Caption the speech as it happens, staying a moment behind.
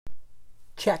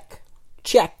Check.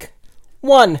 Check.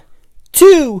 1,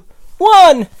 2,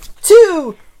 1,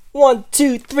 2, 1,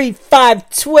 2, 3, 5,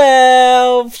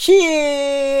 12.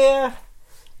 Yeah.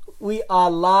 We are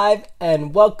live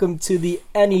and welcome to the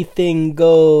Anything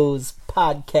Goes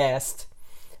podcast.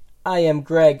 I am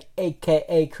Greg,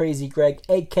 aka Crazy Greg,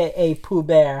 aka Pooh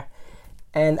Bear,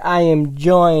 and I am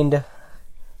joined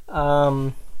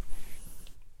by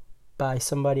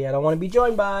somebody I don't want to be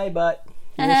joined by, but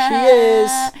here she is.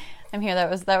 I'm here. That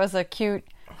was a cute,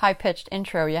 high-pitched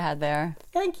intro you had there.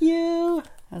 Thank you.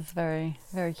 That's very,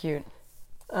 very cute.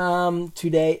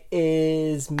 Today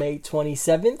is May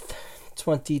 27th,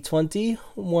 2020.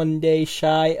 1 day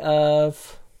shy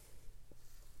of...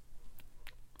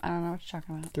 I don't know what you're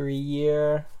talking about. 3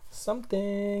 year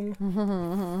something.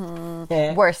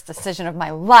 Yeah. Worst decision of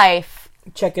my life.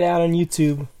 Check it out on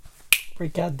YouTube.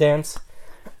 Breakout dance.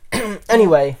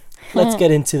 Anyway, let's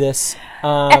get into this.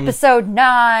 Episode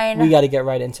 9. We got to get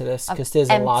right into this because there's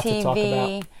a lot to talk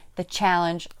about. The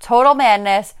Challenge, Total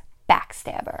Madness,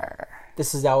 Backstabber.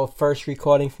 This is our first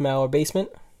recording from our basement.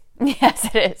 Yes,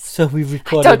 it is. So we've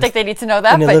recorded. I don't think they need to know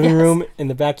that. In the but living yes. room, in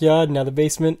the backyard, now the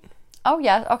basement. Oh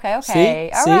yeah. Okay.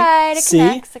 See? All See? right. It See?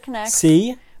 connects. It connects.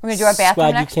 See? We're gonna do our bathroom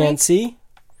Swag next you can't week. see.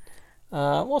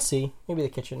 We'll see. Maybe the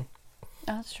kitchen.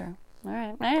 Oh, that's true. All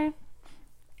right. All right.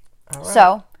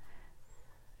 So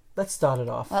let's start it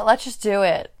off. let's just do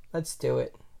it. Let's do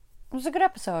it. It was a good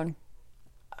episode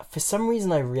For some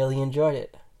reason, I really enjoyed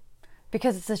it.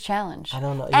 because it's a challenge. I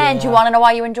don't know. And Yeah. you want to know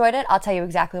why you enjoyed it? I'll tell you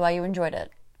exactly why you enjoyed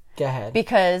it. Go ahead.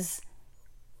 Because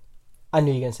I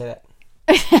knew you were going to say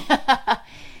that.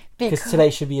 Because today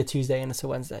should be a Tuesday and it's a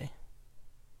Wednesday.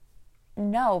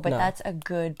 No, but No. that's a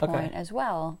good point Okay. as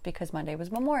well, because Monday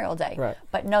was Memorial Day. Right.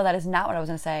 But no, that is not what I was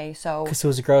going to say. So Because it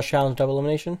was a girls' challenge double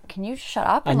elimination. can you shut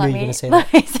up I and knew let you were me, gonna say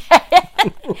let me say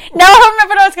it? No, I don't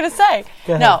remember what I was going to say.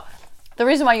 Go ahead. No, the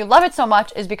reason why you love it so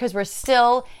much is because we're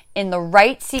still in the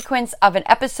right sequence of an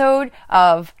episode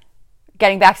of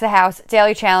getting back to the house,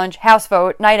 daily challenge, house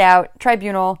vote, night out,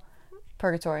 tribunal,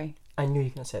 purgatory. I knew you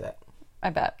were going to say that. I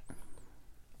bet.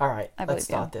 All right. I Let's believe you.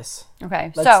 start this.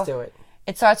 Okay, Let's do it.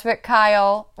 It starts with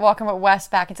Kyle walking with Wes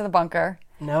back into the bunker.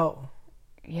 No.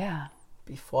 Yeah.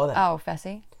 Before that. Oh,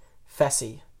 Fessy.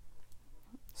 Fessy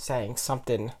saying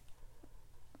something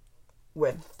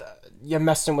with... you're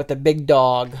messing with the big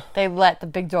dog. They let the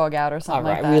big dog out or All something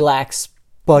right. like that. Relax,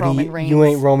 buddy. Roman Reigns. You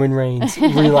ain't Roman Reigns.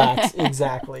 Relax.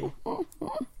 Exactly.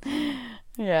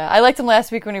 Yeah, I liked him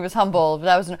last week when he was humble,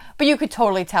 but you could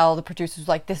totally tell the producers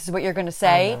were like, this is what you're going to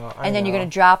say, I and then you're know. going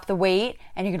to drop the weight,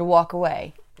 and you're going to walk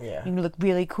away. Yeah. You're going to look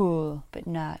really cool, but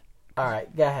not. All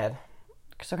right. Go ahead.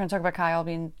 So we're going to talk about Kyle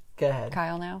being Go ahead.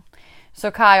 Kyle now.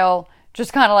 So Kyle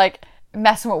just kind of like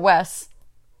messing with Wes,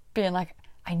 being like,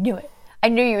 I knew it. I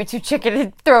knew you were too chicken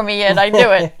to throw me in. I knew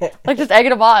it. Like just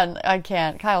egging him on. I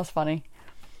can't. Kyle's funny.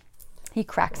 He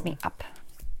cracks me up.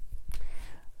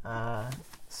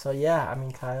 So, yeah. I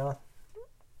mean, Kyle.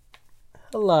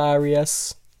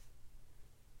 Hilarious.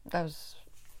 That was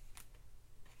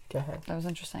Go ahead.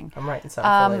 interesting. I'm writing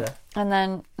something for later. And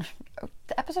then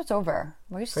the episode's over.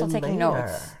 Why are you still For taking later.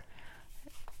 notes?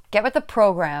 Get with the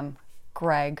program,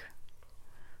 Greg.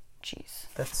 Jeez.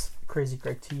 That's crazy,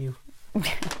 Greg, to you.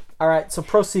 All right, so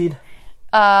proceed.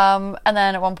 And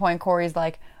then at one point, Corey's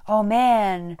like, "Oh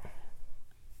man,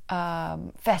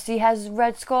 Fessy has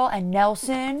Red Skull and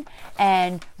Nelson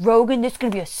and Rogan. This is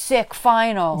gonna be a sick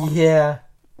final." Yeah.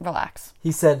 Relax.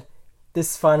 He said,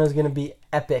 this final is going to be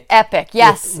epic. Epic.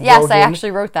 Yes, With yes, I Rogan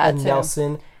actually wrote that and too.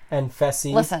 Nelson and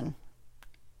Fessy. Listen,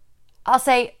 I'll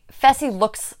say Fessy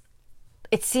looks.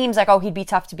 It seems like he'd be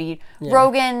tough to beat. Yeah.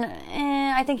 Rogan,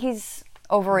 I think he's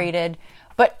overrated.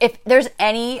 But if there's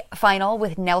any final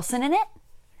with Nelson in it,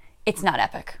 it's not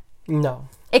epic. No.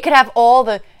 It could have all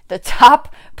the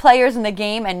top players in the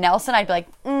game and Nelson. I'd be like,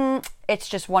 it's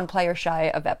just one player shy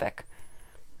of epic.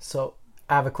 So,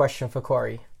 I have a question for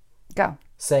Corey. Go.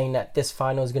 Saying that this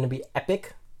final is going to be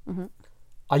epic. Mm-hmm.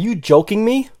 Are you joking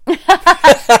me?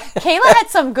 Kayla had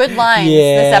some good lines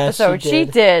this episode. she She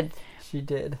did. She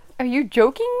did. Are you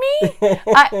joking me?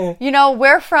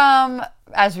 We're from,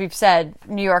 as we've said,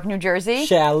 New York, New Jersey.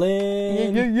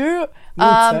 Challenge.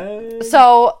 Yeah.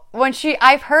 So when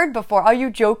I've heard before, "Are you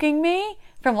joking me?"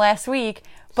 from last week,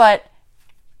 but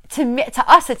to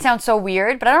us it sounds so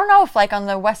weird. But I don't know if like on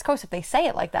the West Coast if they say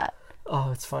it like that.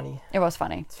 Oh, it's funny. It was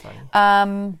funny. It's funny.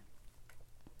 Well,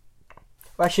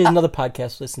 actually, another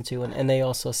podcast to listen to, and they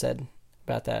also said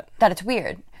about that. That it's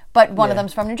weird, but one of Yeah.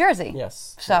 them's from New Jersey.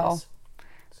 Yes. So yes.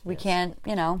 we can't,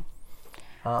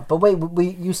 But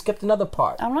wait, you skipped another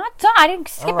part. I'm not done. I didn't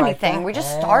skip All right, anything. go We just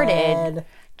ahead. started.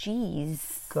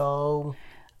 Jeez. Go.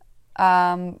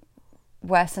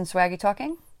 Wes and Swaggy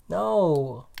talking?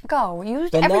 No. Go. Use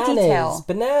every detail.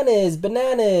 Bananas.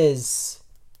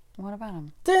 What about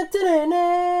him?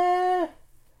 Da-da-da-da.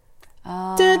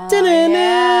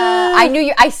 Yeah. I knew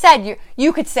you. I said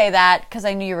you could say that because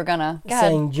I knew you were gonna. Go ahead.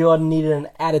 Saying Jordan needed an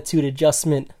attitude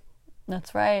adjustment.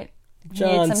 That's right.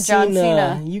 John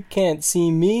Cena. You can't see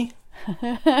me.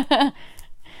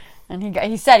 And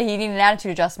he said he needed an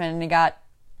attitude adjustment, and he got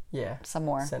some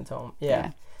more sent home.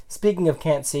 Yeah. Speaking of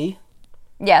can't see.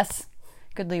 Yes.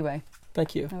 Good leeway.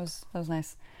 Thank you. That was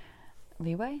nice.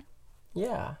 Leeway?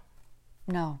 Yeah.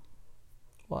 No.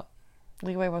 What?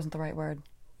 Leeway wasn't the right word.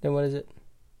 Then what is it?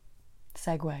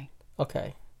 Segue.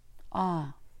 Okay.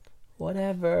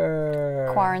 Whatever.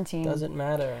 Quarantine. Doesn't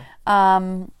matter.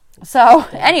 So,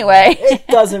 anyway. It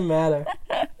doesn't matter.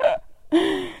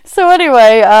 So,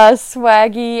 anyway,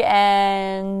 Swaggy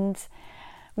and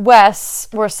Wes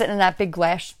were sitting in that big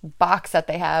glass box that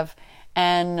they have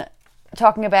and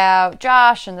talking about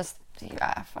Josh and this,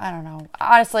 I don't know.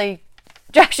 Honestly,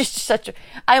 Josh is just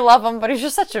I love him, but he's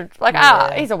just such a,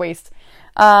 he's a waste.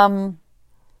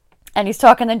 And he's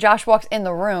talking, then Josh walks in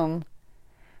the room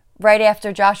right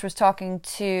after Josh was talking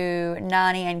to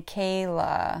Nany and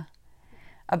Kayla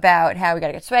about how we got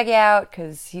to get Swaggy out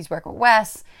because he's working with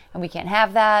Wes and we can't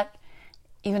have that,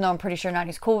 even though I'm pretty sure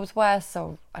Nany's cool with Wes,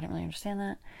 so I didn't really understand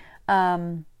that.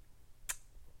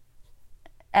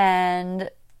 And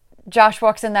Josh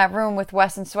walks in that room with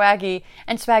Wes and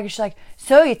Swaggy's like,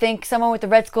 so you think someone with the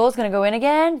red skull is going to go in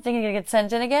again? Think you're going to get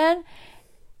sent in again?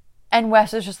 And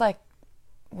Wes is just like,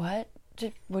 what?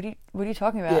 What are you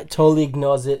talking about? Yeah, totally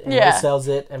ignores it and sells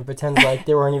it and pretends like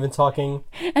they weren't even talking.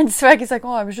 And Swaggy's like,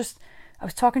 I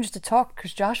was talking just to talk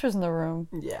because Josh was in the room.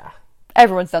 Yeah.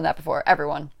 Everyone's done that before.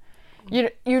 Everyone.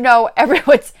 You know,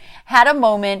 everyone's had a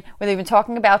moment where they've been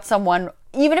talking about someone,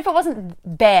 even if it wasn't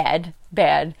bad,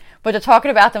 but they're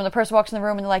talking about them and the person walks in the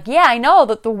room and they're like, yeah, I know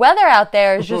that the weather out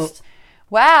there is just,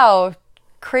 wow,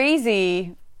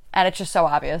 crazy. And it's just so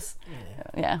obvious.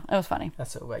 Yeah, it was funny.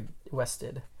 That's what Wes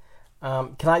did.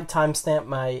 Can I timestamp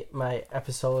my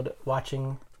episode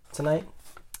watching tonight?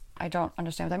 I don't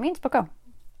understand what that means, but go.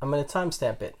 I'm going to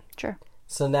timestamp it. Sure.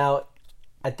 So now,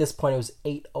 at this point, it was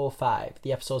 8:05.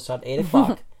 The episode started 8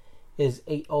 o'clock. It is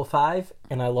 8:05,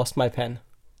 and I lost my pen.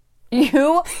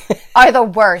 You are the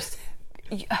worst.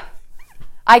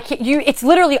 I can't. It's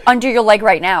literally under your leg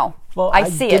right now. Well, I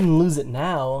see it. I didn't lose it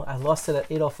now. I lost it at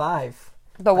 8:05.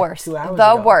 The worst. 2 hours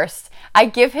ago. The worst.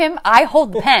 I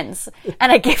hold pens,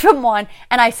 and I give him one,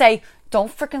 and I say,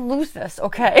 don't freaking lose this,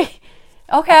 okay?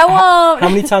 Okay, I won't. How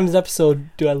many times an episode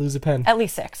do I lose a pen? At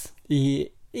least 6. Yeah.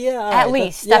 At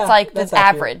least. That's like the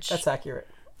average. That's accurate.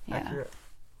 Yeah. Accurate.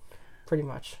 Pretty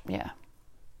much. Yeah.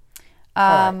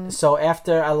 Right. So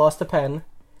after I lost the pen,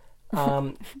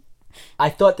 I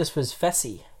thought this was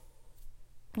Fessy.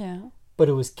 Yeah. But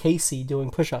it was Casey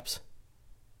doing push-ups.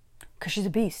 Because she's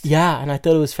a beast. Yeah, and I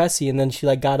thought it was Fessy, and then she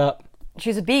got up.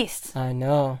 She's a beast. I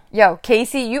know. Yo,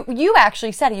 Casey, you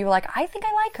actually said it. You were like, I think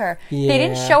I like her. Yeah. They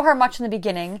didn't show her much in the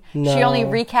beginning. No. She only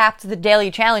recapped the daily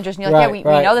challenges, and you're like, we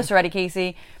know this already,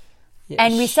 Casey. Yeah,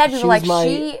 and we said, we were like,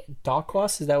 she... dark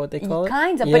horse? Is that what they call it?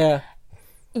 Kind of, but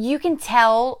you can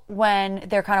tell when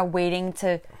they're kind of waiting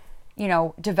to,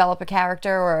 develop a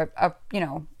character or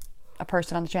a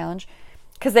person on the challenge.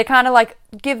 Because they kind of like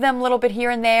give them a little bit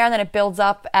here and there, and then it builds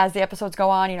up as the episodes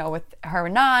go on, with her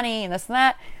and Nany and this and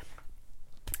that.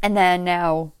 And then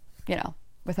now,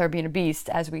 with her being a beast,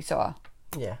 as we saw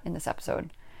in this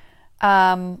episode.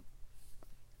 And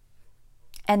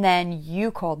then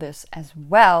you called this as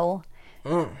well.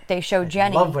 They show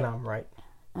Jenny. I love when I'm right.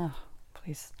 Oh,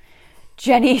 please.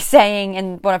 Jenny saying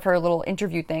in one of her little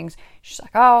interview things, she's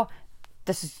like, oh,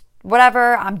 this is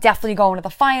whatever. I'm definitely going to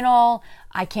the final.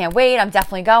 I can't wait. I'm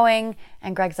definitely going.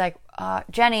 And Greg's like,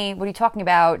 Jenny, what are you talking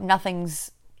about?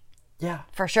 Nothing's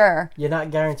for sure. You're not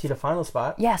guaranteed a final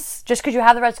spot. Yes. Just because you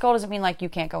have the red skull doesn't mean like you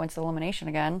can't go into the elimination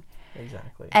again.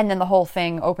 Exactly. And then the whole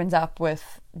thing opens up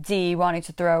with Dee wanting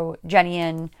to throw Jenny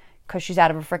in because she's out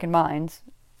of her freaking mind.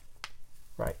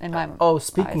 Right. In my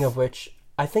speaking of which,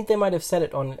 I think they might have said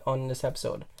it on this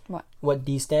episode. What? What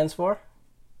D stands for?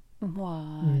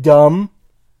 What? Dumb.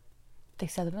 They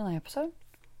said it in the episode?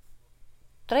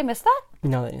 Did I miss that?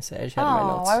 No, they didn't say it. I just had it in my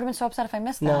notes. I would have been so upset if I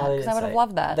missed that. Because I would have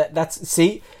loved that. That's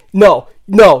see? No.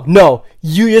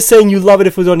 You're saying you love it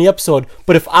if it was on the episode.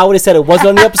 But if I would have said it wasn't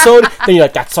on the episode, then you're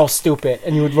like, that's so stupid.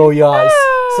 And you would roll your eyes.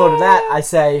 So to that, I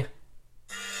say...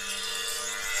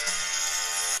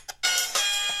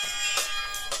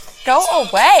 Go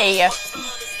away.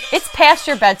 It's past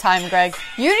your bedtime, Greg.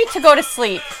 You need to go to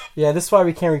sleep. Yeah, this is why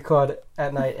we can't record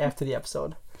at night after the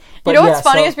episode. You know what's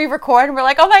funny is we record and we're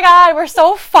like, oh my God, we're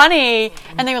so funny.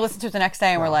 And then we listen to it the next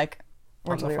day and we're like,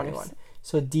 we're the funny delirious. one.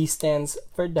 So D stands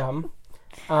for dumb.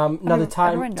 Another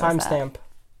timestamp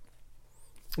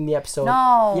in the episode.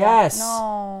 No. Yes.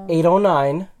 No.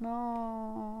 8:09.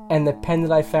 No. And the pen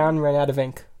that I found ran out of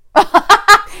ink.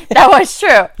 That was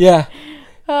true. Yeah.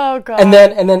 Oh God. And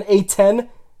then 8:10,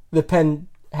 the pen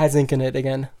has ink in it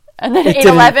again. And then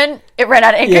 8:11, it ran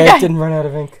out of ink Yeah, again. it didn't run out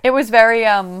of ink. It was very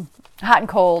hot and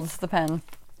cold, the pen.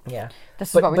 Yeah.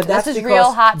 This is what we do. This is because,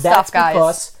 real hot stuff, guys.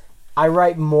 Because I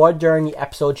write more during the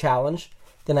episode challenge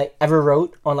than I ever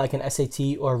wrote on like an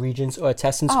SAT or Regents or a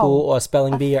test in school or a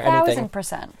spelling bee or anything.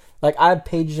 1,000%. Like I have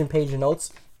pages and pages of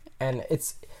notes, and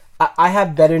I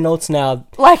have better notes now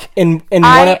Like in one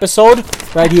episode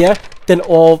right here than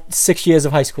all 6 years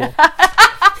of high school.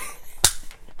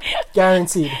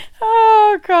 Guaranteed.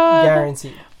 Oh God.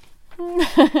 Guaranteed.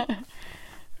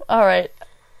 All right.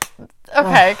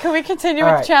 Okay, can we continue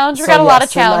with the challenge? We So, got a lot of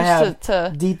so I challenge have-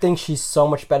 to... Dee thinks she's so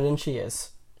much better than she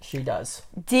is. She does.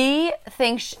 Dee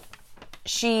thinks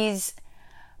she's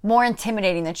more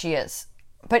intimidating than she is.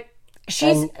 But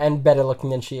she's... And better looking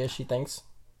than she is, she thinks.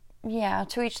 Yeah,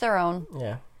 to each their own.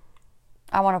 Yeah.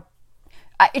 I want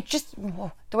to... It just...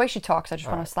 The way she talks, I just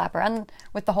want to slap her. And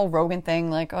with the whole Rogan thing,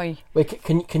 like, oh, Wait,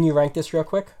 can you rank this real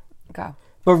quick? go.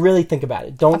 But really think about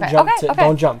it. Don't Okay, jump. okay.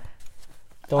 Don't jump.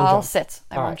 Don't I'll jump. sit.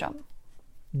 I All won't right. jump.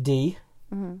 D.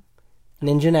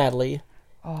 Ninja Natalie.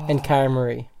 And Cara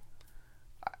Marie.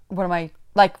 What am I...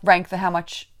 Like, rank the how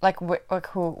much... Like,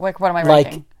 who... Like, what am I Like,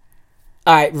 ranking?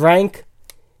 all right, rank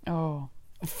Oh.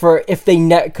 for if they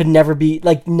could never be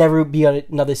on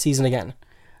another season again.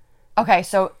 Okay,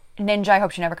 so Ninja, I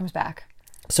hope she never comes back.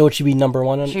 So it should be number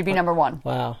one. She'd be number one.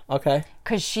 Wow. Okay.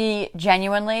 Because she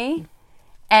genuinely,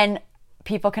 and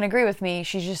people can agree with me,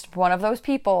 she's just one of those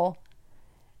people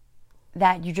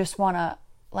that you just want to,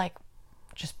 like,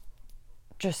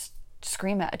 just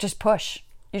scream at, just push.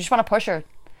 You just want to push her,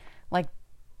 like,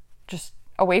 just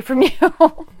away from you.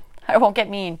 I won't get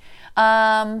mean.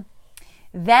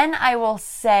 Then I will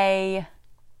say,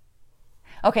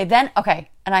 okay,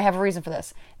 and I have a reason for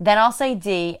this. Then I'll say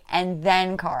D, and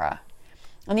then Cara.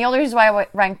 And the only reason why I would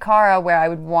rank Cara where I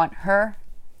would want her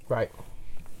Right.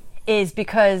 is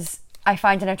because I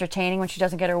find it entertaining when she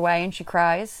doesn't get her way and she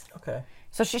cries. Okay.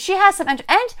 So she has some... And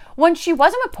when she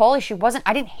wasn't with Paulie,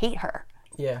 I didn't hate her.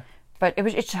 Yeah. But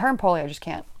it's her and Paulie, I just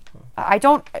can't. I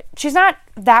don't... She's not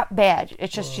that bad.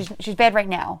 It's just she's bad right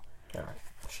now. All right.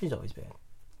 She's always bad.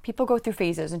 People go through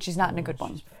phases and she's not in a good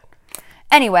one. She's bad.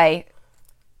 Anyway,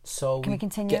 So can we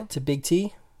continue? Get to Big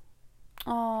T.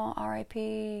 Oh,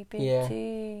 R.I.P. Big Yeah.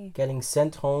 T. Getting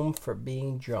sent home for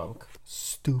being drunk.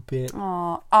 Stupid.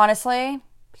 Oh, honestly,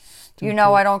 you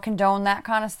know I don't condone that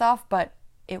kind of stuff, but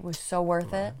it was so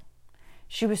worth it.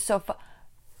 She was so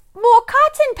more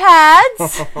cotton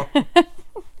pads.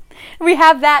 We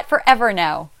have that forever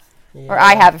now. Yeah. Or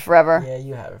I have it forever. Yeah,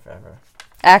 you have it forever.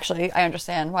 Actually, I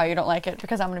understand why you don't like it,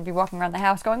 because I'm going to be walking around the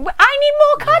house going, I need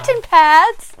more cotton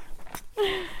pads.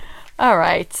 All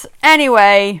right.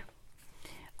 Anyway.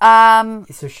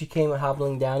 So she came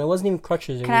hobbling down. It wasn't even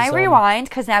crutches. Can I rewind?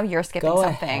 Because now you're skipping Go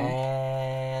something.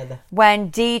 ahead. When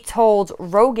Dee told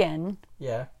Rogan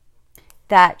Yeah.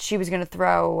 that she was going to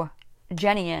throw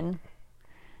Jenny in,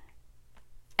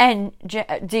 and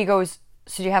Dee goes,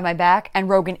 so do you have my back? And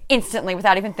Rogan instantly,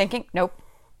 without even thinking, nope.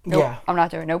 Yeah. I'm not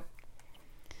doing it. Nope.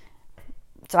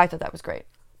 So I thought that was great.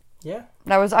 Yeah.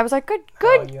 I was like, you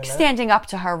good and that? standing up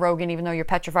to her, Rogan, even though you're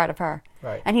petrified of her.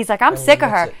 Right. And he's like, I'm And sick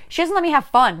of that's her. it. She doesn't let me have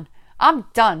fun. I'm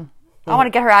done. I want to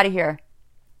get her out of here.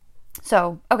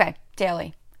 So, okay,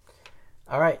 Daily.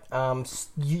 All right.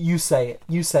 You say it.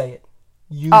 You say it.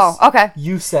 Okay.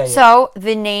 You say it. So,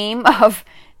 the name of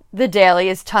the Daily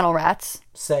is Tunnel Rats.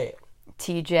 Say it.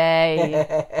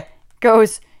 TJ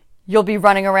goes, you'll be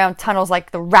running around tunnels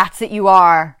like the rats that you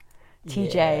are.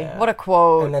 TJ, Yeah. what a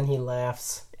quote. And then he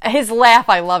laughs. His laugh,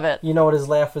 I love it. You know what his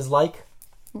laugh was like?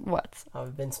 What? A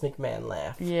Vince McMahon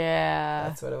laugh. Yeah.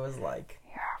 That's what it was like.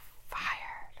 You're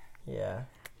fired. Yeah.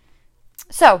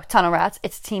 So, Tunnel Rats,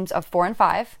 it's teams of 4 and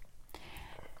 5.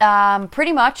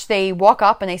 Pretty much, they walk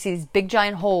up and they see these big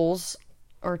giant holes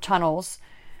or tunnels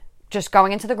just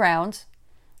going into the ground.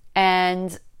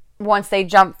 And once they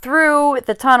jump through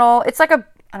the tunnel, it's like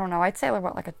I'd say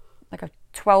like a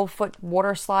 12-foot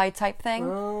water slide type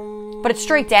thing. But it's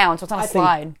straight down, so it's not a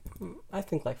slide. I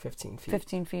think like 15 feet.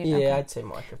 15 feet? Yeah, okay. I'd say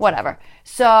more. 15 Whatever.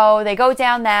 So they go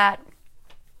down that.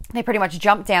 They pretty much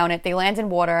jump down it. They land in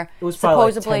water. It was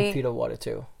probably like 10 feet of water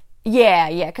too. Yeah,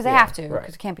 because they have to, right.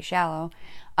 because it can't be shallow.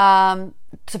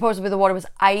 Supposedly the water was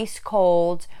ice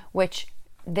cold, which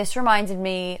this reminded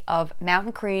me of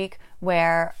Mountain Creek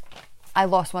where I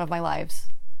lost one of my lives.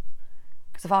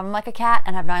 Because if I'm like a cat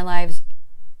and have 9 lives,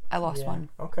 I lost one.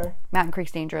 Okay. Mountain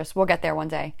Creek's dangerous. We'll get there one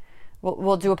day.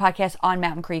 We'll do a podcast on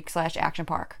Mountain Creek / Action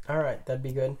Park. All right, that'd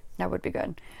be good. That would be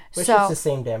good. Wish it's the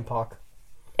same damn park.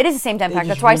 It is the same damn park.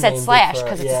 just That's why I said renamed it slash, for-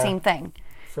 because it's the same thing.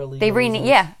 For legal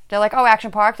reasons. They're like, oh, Action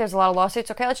Park, there's a lot of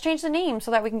lawsuits. Okay, let's change the name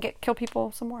so that we can kill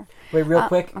people some more. Wait, real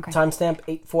quick. okay. Timestamp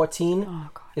 8:14 Oh,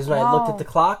 God. is when I looked at the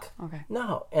clock. Okay.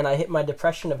 No, and I hit my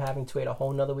depression of having to wait a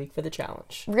whole nother week for the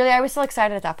challenge. Really, I was still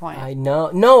excited at that point. I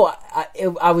know. No,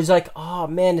 I was like, oh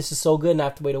man, this is so good, and I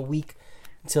have to wait a week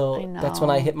until. That's when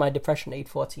I hit my depression.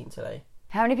 8:14 today.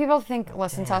 How many people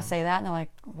listen to us say that and they're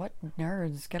like, what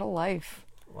nerds? Get a life.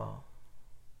 Well,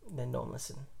 then don't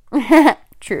listen.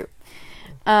 True.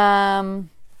 So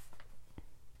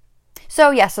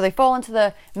they fall into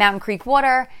the Mountain Creek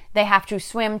water. They have to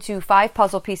swim to 5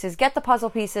 puzzle pieces, get the puzzle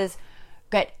pieces,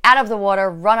 get out of the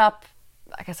water, run up,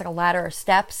 I guess like a ladder or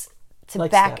steps to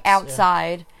Like back steps,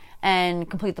 outside and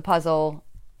complete the puzzle.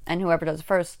 And whoever does it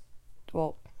first,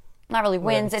 well, not really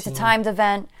wins. It's a timed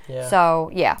event. Yeah. So,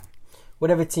 yeah.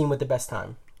 Whatever team with the best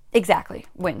time. Exactly.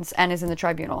 Wins and is in the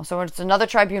tribunal. So it's another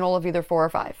tribunal of either 4 or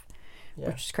 5,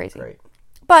 which is crazy. Great.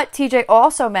 But TJ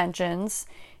also mentions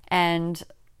and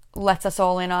lets us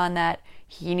all in on that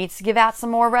he needs to give out some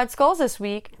more red skulls this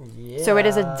week. Yeah. So it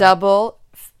is a double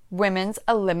women's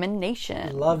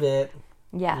elimination. Love it.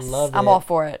 Yes. Love I'm it. all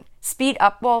for it. Speed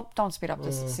up. Well, don't speed up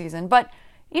this season, but,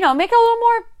 make it a little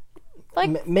more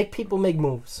like... Make people make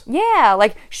moves. Yeah,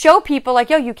 like show people like,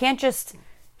 yo, you can't just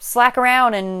slack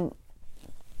around and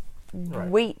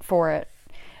wait for it.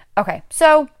 Okay,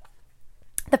 so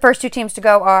the first 2 teams to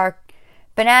go are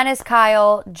Bananas,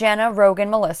 Kyle, Jenna, Rogan,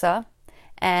 Melissa.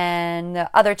 And the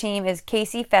other team is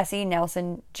Casey, Fessy,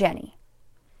 Nelson, Jenny.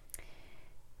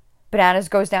 Bananas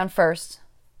goes down first.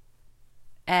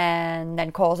 And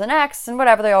then Cole's the next. And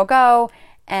whatever, they all go.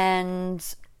 And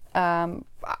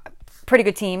pretty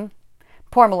good team.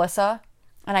 Poor Melissa.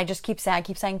 And I just keep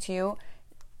saying to you,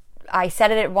 I said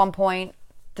it at one point,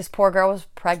 this poor girl was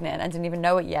pregnant and didn't even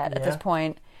know it yet at this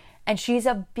point. And she's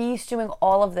a beast doing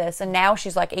all of this. And now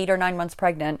she's like 8 or 9 months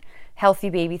pregnant.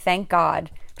 Healthy baby, thank God.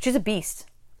 But she's a beast.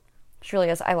 She really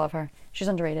is. I love her. She's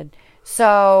underrated.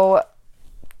 So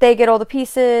they get all the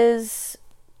pieces.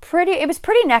 It was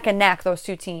pretty neck and neck, those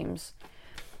 2 teams.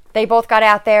 They both got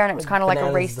out there, and it was kind of like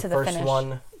a race to the finish. The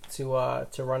first one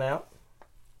to run out.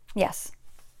 Yes.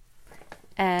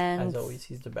 And as always,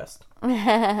 he's the best.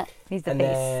 He's the and face.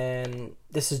 then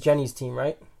this is Jenny's team,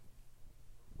 right?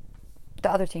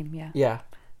 The other team, yeah. Yeah.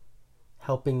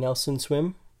 Helping Nelson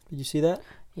swim. Did you see that?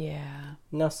 Yeah.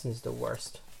 Nelson's the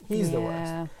worst. He's the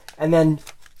worst. And then,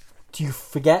 do you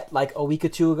forget, like a week or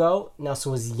 2 ago,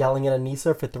 Nelson was yelling at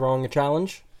Anissa for throwing a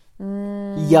challenge?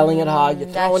 Yelling at her, you're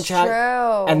throwing challenge.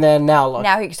 True. And then now, look.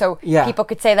 People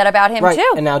could say that about him,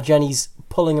 too. And now Jenny's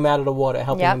pulling him out of the water,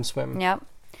 helping him swim. Yep.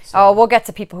 So, we'll get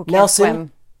to people who can't swim.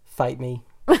 Nelson, fight me.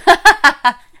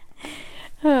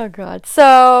 Oh, God.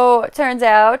 So, it turns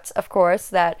out, of course,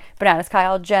 that Bananas,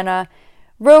 Kyle, Jenna,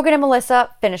 Rogan, and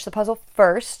Melissa finished the puzzle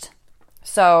first.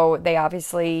 So, they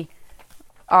obviously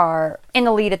are in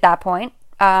the lead at that point.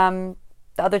 The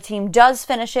other team does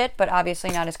finish it, but obviously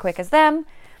not as quick as them.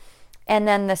 And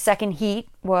then the second heat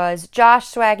was Josh,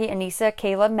 Swaggy, Anissa,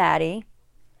 Kayla, Maddie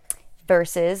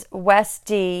versus Wes,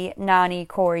 D, Nani,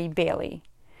 Corey, Bailey.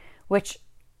 Which,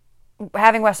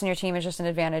 having Wes on your team is just an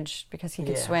advantage because he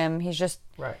can swim. He's just...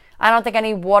 Right. I don't think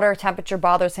any water temperature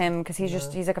bothers him because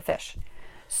he's like a fish.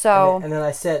 So... And then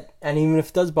I said, and even if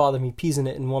it does bother him, he pees in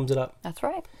it and warms it up. That's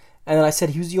right. And then I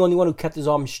said he was the only one who kept his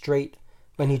arms straight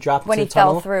when he dropped when into he the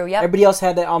tunnel. fell through. Yep. Everybody else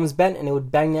had their arms bent and it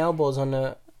would bang the elbows on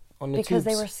the because tubes.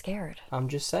 they were scared. I'm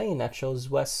just saying that shows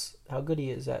Wes how good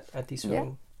he is at these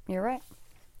swimming. Yeah, you're right.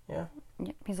 Yeah.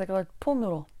 He's like a pool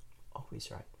noodle. Always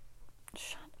right.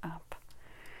 Shut up.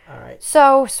 All right.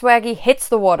 So Swaggy hits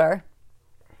the water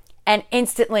and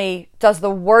instantly does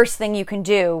the worst thing you can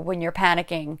do when you're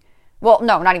panicking. Well,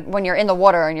 no, not even when you're in the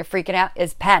water and you're freaking out,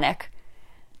 is panic.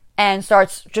 And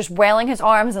starts just wailing his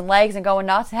arms and legs and going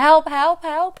nuts. Help, help,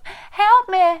 help. Help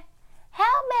me.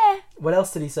 Help me. What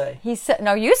else did he say? He said,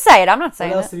 no, you say it. I'm not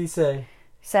saying it. What else did he say?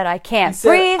 He said, I can't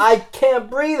breathe. I can't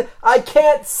breathe. I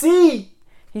can't see.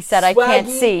 He said, I can't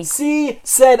see.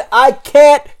 Said, I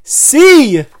can't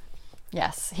see.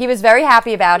 Yes. He was very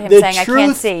happy about him saying, I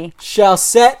can't see. The truth shall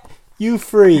set you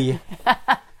free.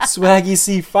 Swaggy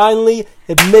C finally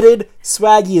admitted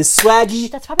Swaggy is Swaggy.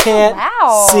 That's probably can't so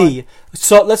loud. see.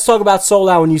 So let's talk about so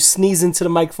loud when you sneeze into the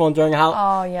microphone during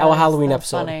our Halloween that's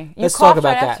episode. Funny. Let's talk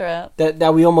about right that.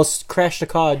 That we almost crashed the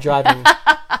car driving.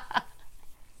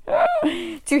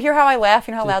 Do you hear how I laugh?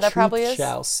 You know how loud that probably Truth is?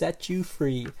 shall set you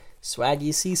free.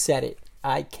 Swaggy C said it.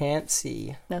 I can't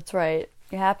see. That's right.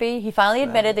 You happy? He finally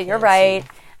admitted that you're can't right. see.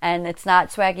 And it's not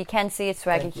Swaggy can see, it's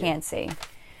Swaggy Thank you. can't see.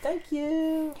 Thank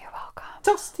you. You're welcome.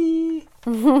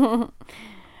 Toasty.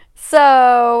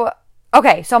 So,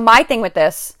 okay, so my thing with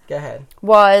this Go ahead.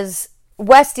 was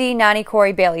Westy, Nani,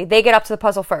 Corey, Bailey. They get up to the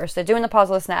puzzle first. They're doing the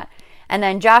puzzle, this and that. And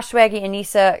then Josh, Swaggy,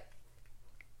 Anissa,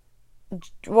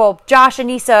 Josh,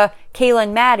 Anissa, Kayla,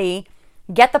 and Maddie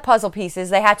get the puzzle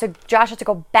pieces. Josh had to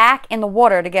go back in the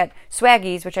water to get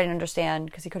Swaggy's, which I didn't understand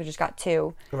because he could have just got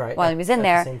two while he was in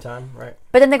there. At the same time, right.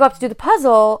 But then they go up to do the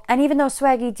puzzle, and even though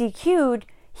Swaggy DQ'd,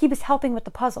 he was helping with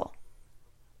the puzzle.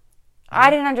 I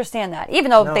didn't understand that,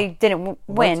 even though they didn't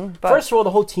win. But First of all,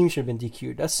 the whole team should have been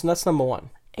DQ'd. That's number one.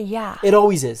 yeah. It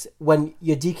always is. When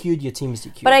you're DQ'd, your team is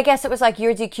DQ'd. But I guess it was like,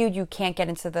 you're DQ'd, you can't get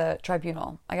into the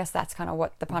tribunal. I guess that's kind of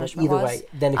what the punishment Either was. way,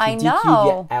 then if I you DQ'd, know.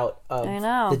 you're out of I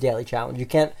know. the daily challenge. You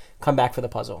can't come back for the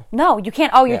puzzle. No, you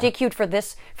can't. Oh, you're Yeah. DQ'd for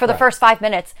this, for the Right. first 5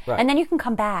 minutes. Right. And then you can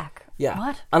come back. Yeah.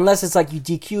 What? Unless it's like you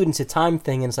DQ'd and it's a time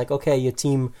thing and it's like, okay, your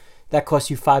team, that costs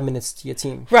you 5 minutes to your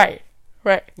team. Right.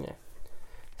 Right. Yeah.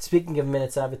 Speaking of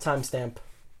minutes, I have a timestamp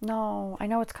No, I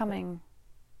know it's coming.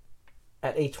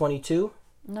 at 8:22.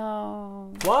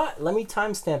 No. What? Let me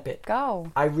timestamp it.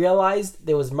 Go. I realized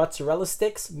there was mozzarella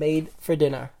sticks made for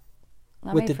dinner.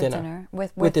 Not With made the for dinner.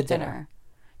 With the dinner. dinner.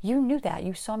 You knew that.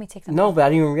 You saw me take them. No, but I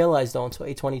didn't even realize though until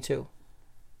 8:22.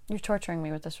 You're torturing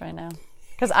me with this right now.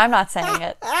 Because I'm not saying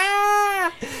it.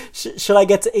 Should I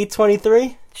get to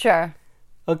 8:23? Sure.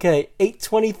 Okay,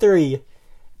 8:23.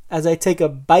 As I take a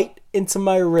bite into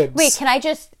my ribs. Wait, can I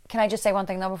just say one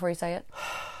thing though before you say it?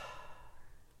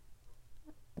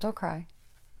 Don't cry.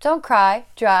 Don't cry.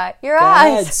 Dry your Go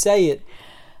eyes. ahead, say it.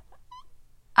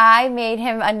 I made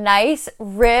him a nice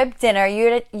rib dinner.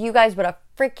 You guys would have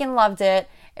freaking loved it.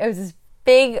 It was this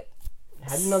big.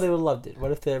 How do you know they would have loved it?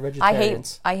 What if they're I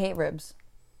vegetarians? hate ribs.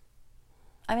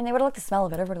 I mean, they would have liked the smell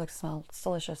of it. Everybody likes the smell. It's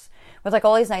delicious. With like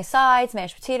all these nice sides,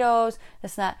 mashed potatoes,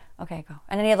 this and that. Okay, go.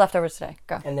 And then he had leftovers today.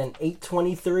 Go. And then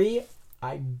 8:23,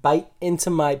 I bite into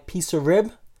my piece of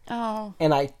rib. Oh.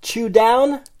 And I chew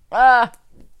down. Ah.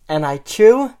 And I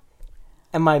chew.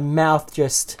 And my mouth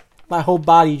my whole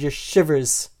body just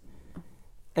shivers.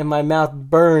 And my mouth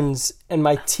burns. And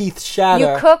my teeth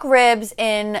shatter. You cook ribs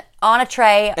on a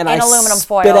tray and in I aluminum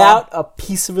foil. spit out a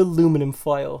piece of aluminum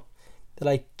foil that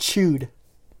I chewed.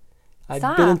 I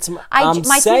Stop. bit into my...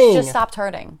 My teeth just stopped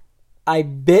hurting. I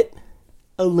bit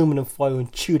aluminum foil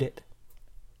and chewed it.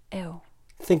 Ew.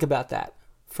 Think about that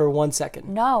for 1 second.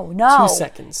 No. 2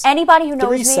 seconds. Anybody who knows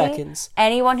 3 me. seconds.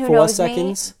 Anyone who 4 knows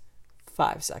seconds.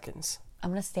 5 seconds. I'm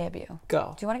going to stab you.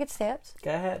 Go. Do you want to get stabbed?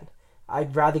 Go ahead.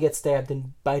 I'd rather get stabbed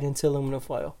than bite into aluminum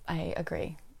foil. I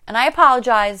agree. And I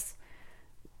apologize.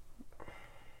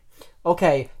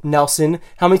 Okay, Nelson,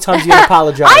 how many times are you going to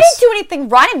apologize? I didn't do anything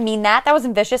wrong. I didn't mean that. That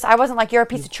wasn't vicious. I wasn't like, you're a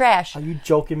piece of trash. Are you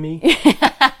joking me?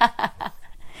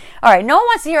 All right, no one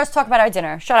wants to hear us talk about our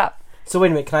dinner. Shut up. So wait a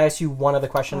minute, can I ask you one other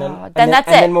question then? Then that's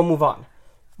and it. then we'll move on.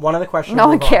 One other question. No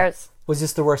we'll one move on. cares. Was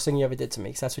this the worst thing you ever did to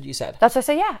me? 'Cause that's what you said. That's what I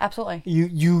say. Yeah, absolutely.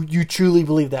 You truly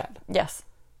believe that? Yes.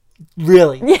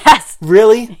 Really? Yes.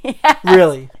 Really? Yes.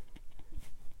 Really?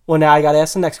 Well, now I got to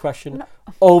ask the next question. No.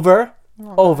 Over.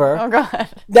 Oh, God.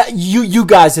 That you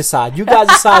guys decide. You guys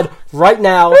decide right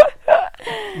now.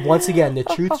 Once again, the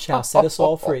truth shall set us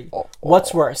all free.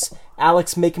 What's worse?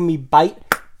 Alex making me bite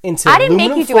into I didn't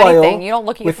make aluminum you do foil anything. You don't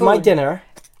look at your with my food. dinner.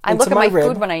 I into look at my rib,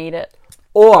 food when I eat it.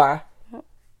 Or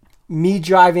me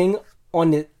driving on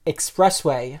the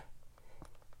expressway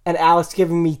and Alex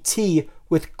giving me tea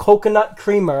with coconut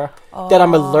creamer that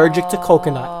I'm allergic to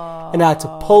coconut. And I had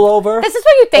to pull over This is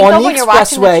what you think on of the when you're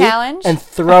watching the expressway challenge? and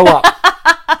throw up.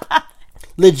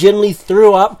 Legitimately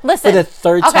threw up Listen, for the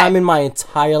third okay. time in my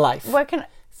entire life. What can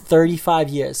 35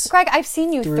 years. Greg, I've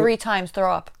seen you 3 times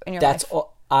throw up in your That's life.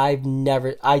 all. I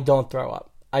don't throw up.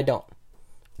 I don't.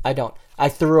 I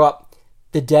threw up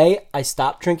the day I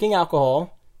stopped drinking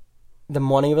alcohol, the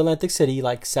morning of Atlantic City,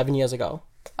 like 7 years ago.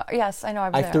 Yes, I know.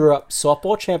 I threw up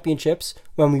softball championships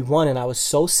when we won, and I was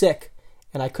so sick,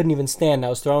 and I couldn't even stand. I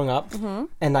was throwing up,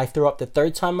 and I threw up the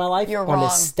third time in my life You're on the wrong.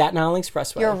 Staten Island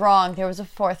Expressway. You're wrong. There was a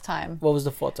 4th time. What was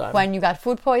the fourth time? When you got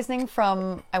food poisoning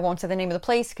from, I won't say the name of the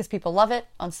place because people love it,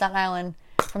 on Staten Island,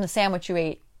 from the sandwich you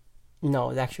ate.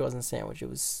 No, it actually wasn't a sandwich. It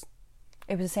was...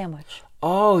 It was a sandwich.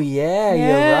 Oh, yeah, you're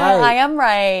Yeah, right. I am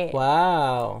right.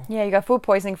 Wow. Yeah, you got food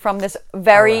poisoning from this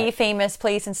very right. famous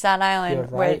place in Staten Island You're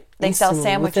where right. they sell Instantly,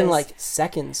 sandwiches. within like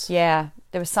seconds. Yeah,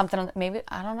 there was something on, maybe,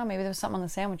 I don't know, maybe there was something on the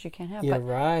sandwich you can't have. You're but,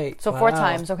 right. So Wow. 4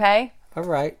 times, okay? All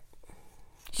right.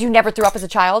 You never threw up as a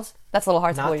child? That's a little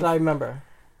hard to Not believe. that I remember.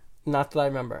 Not that I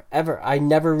remember. Ever. I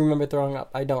never remember throwing up.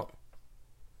 I don't.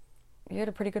 You had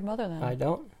a pretty good mother then. I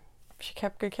don't. She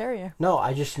kept good care of you. No,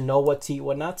 I just know what to eat,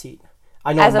 what not to eat.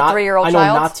 I know As a 3-year-old I know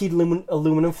child? not to eat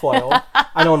aluminum foil.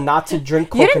 I know not to drink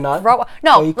You coconut. didn't throw.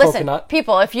 No, or eat listen, coconut.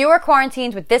 people. If you were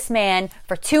quarantined with this man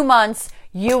for 2 months,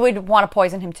 you would want to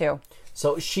poison him too.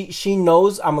 So she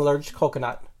knows I'm allergic to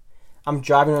coconut. I'm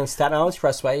driving on Staten Island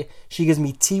Expressway. She gives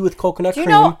me tea with coconut Do you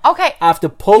cream. know? Okay. I have to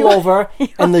pull over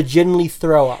and legitimately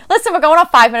throw up. Listen, we're going on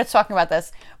 5 minutes talking about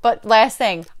this. But last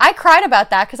thing, I cried about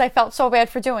that because I felt so bad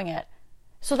for doing it.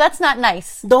 So that's not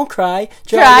nice. Don't cry.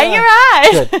 Dry your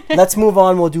eyes. Good. Let's move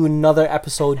on. We'll do another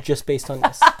episode just based on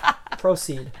this.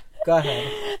 Proceed. Go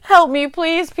ahead. Help me,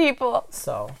 please, people.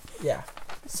 So, yeah.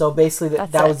 So basically,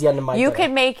 that was the end of my You dinner.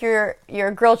 could make your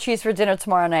grilled cheese for dinner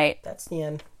tomorrow night. That's the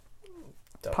end.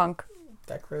 Punk.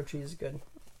 That grilled cheese is good.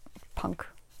 Punk.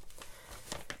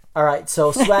 All right,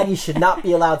 so Swaggy should not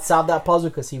be allowed to solve that puzzle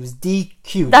because he was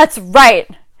DQ'd. That's right.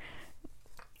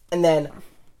 And then,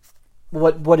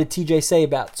 what did TJ say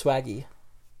about Swaggy?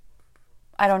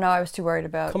 I don't know. I was too worried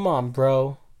about. Come on,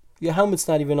 bro. Your helmet's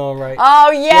not even on right.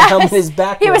 Oh, Your yes. helmet is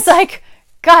backwards. He was like,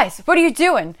 guys, what are you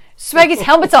doing? Swaggy's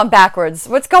helmet's on backwards.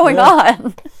 What's going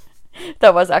on?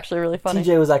 That was actually really funny.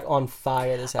 TJ was like on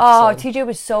fire this Oh, episode. TJ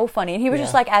was so funny. And he was Yeah.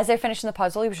 just like, as they're finishing the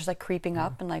puzzle, he was just like creeping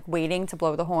up and like waiting to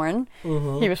blow the horn.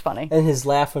 He was funny. And his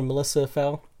laugh when Melissa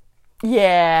fell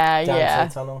Yeah, down yeah. to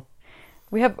the tunnel.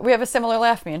 We have a similar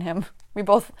laugh, me and him. We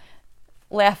both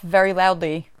laugh very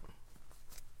loudly.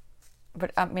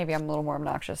 But maybe I'm a little more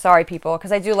obnoxious. Sorry, people,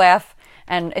 because I do laugh,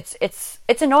 and it's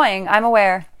annoying. I'm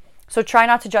aware. So try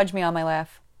not to judge me on my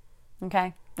laugh.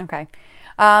 Okay? Okay.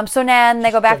 So then they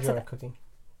go back Judge to... her on cooking.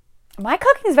 My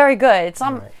cooking is very good. It's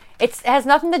Alright. it has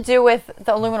nothing to do with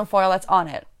the aluminum foil that's on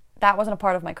it. That wasn't a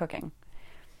part of my cooking.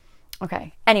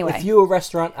 Okay. Anyway. If you were a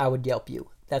restaurant, I would Yelp you.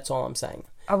 That's all I'm saying.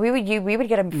 We would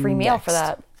get a free meal for Next.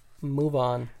 that. Move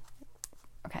on.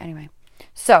 Okay, anyway.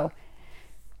 So,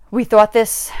 we thought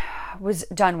this was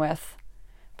done with,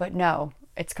 but no,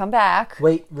 it's come back.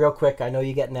 Wait, real quick. I know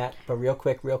you're getting that, but real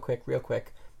quick.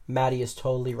 Maddie is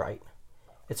totally right.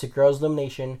 It's a girls'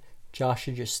 elimination. Josh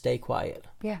should just stay quiet.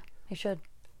 Yeah, he should.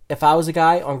 If I was a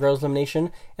guy on girls'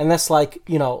 elimination, and that's like,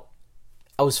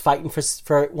 I was fighting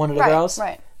for one of the girls,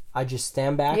 Right. I'd just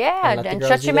stand back. Yeah, let the and girls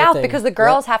shut do your their mouth thing. because the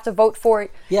girls Yep. have to vote for,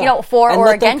 Yeah. for And or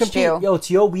let them against compete. you. Yo,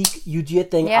 it's your week. You do your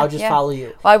thing. Yeah, I'll just yeah. follow you.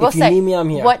 Well, I will if you say, need me, I'm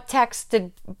here. what text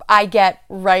did I get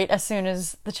right as soon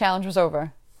as the challenge was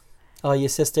over? Oh, your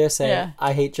sister saying, Yeah.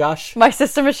 I hate Josh. My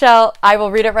sister Michelle, I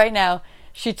will read it right now.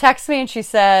 She texts me and she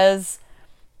says,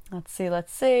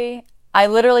 let's see. I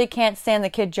literally can't stand the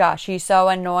kid Josh. He's so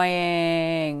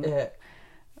annoying. Yeah.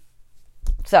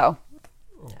 So,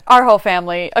 our whole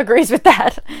family agrees with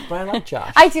that. But I like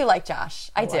Josh. I do like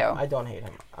Josh. I do. I don't hate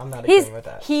him. I'm not He's agreeing with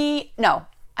that. no.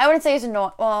 I wouldn't say he's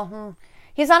annoying. Well,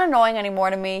 he's not annoying anymore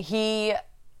to me. He's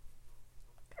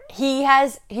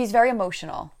very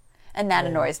emotional, and that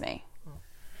annoys me.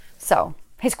 So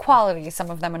his qualities, some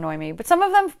of them annoy me, but some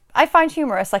of them I find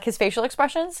humorous. Like his facial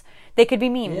expressions, they could be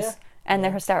memes, Yeah. and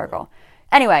they're hysterical.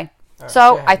 Anyway, go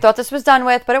so ahead. I thought this was done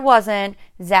with, but it wasn't.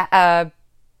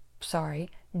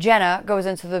 Jenna goes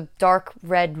into the dark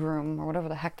red room, or whatever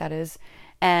the heck that is,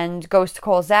 and goes to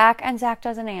call Zach, and Zach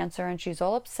doesn't answer, and she's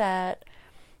all upset.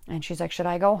 And she's like, should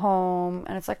I go home?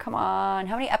 And it's like, come on.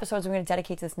 How many episodes are we going to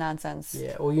dedicate to this nonsense?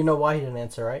 Yeah, well, you know why he didn't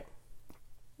answer, right?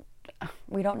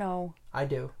 We don't know. I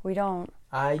do. We don't.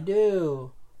 I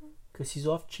do. Because he's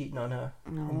off cheating on her.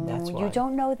 And that's why. You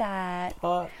don't know that.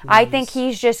 Please. I think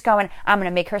he's just going, I'm going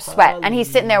to make her sweat. And he's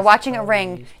sitting there watching a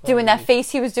ring, doing that face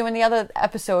he was doing the other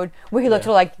episode where he looked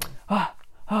like,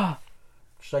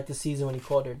 Just like the season when he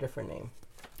called her a different name.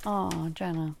 oh,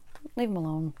 Jenna, leave him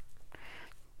alone.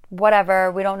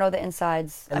 Whatever. We don't know the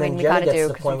insides. And I mean, then we Jenna kind of gets do to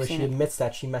the because point we've where she seen it. admits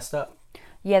that she messed up.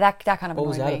 Yeah, that kind of What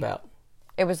was annoyed that me. about?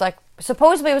 It was like,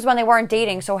 supposedly it was when they weren't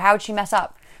dating, so how'd she mess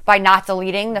up? By not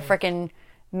deleting the freaking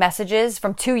messages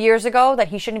from 2 years ago that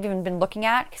he shouldn't have even been looking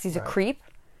at because he's a creep?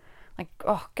 Like,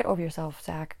 oh, get over yourself,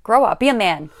 Zach. Grow up. Be a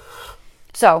man.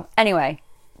 So, anyway,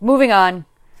 moving on.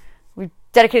 We've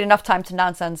dedicated enough time to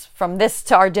nonsense from this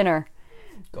to our dinner.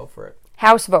 Go for it.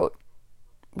 House vote.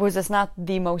 Was this not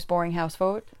the most boring house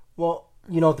vote? Well,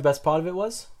 you know what the best part of it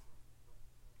was?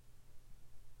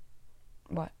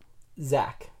 What?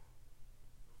 Zach.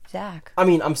 Zach.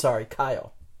 I'm sorry,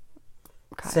 Kyle.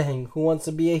 Saying, who wants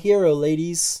to be a hero,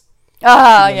 ladies? Oh,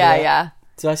 Remember yeah, that? yeah.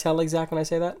 Did I sound like Zach when I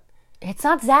say that? It's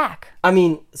not Zach.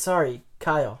 Sorry,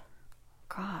 Kyle.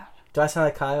 God. Do I sound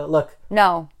like Kyle? Look,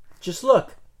 No. just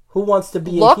look. Who wants to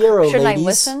be Look, a hero, shouldn't ladies? I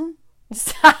listen?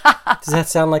 Does that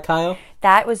sound like Kyle?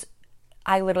 That was...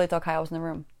 I literally thought Kyle was in the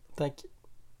room. Thank you.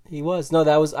 He was. No,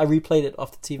 that was... I replayed it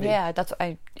off the TV. Yeah,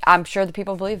 I'm sure the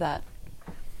people believe that.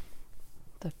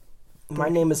 My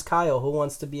name is Kyle. Who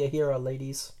wants to be a hero,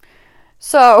 ladies?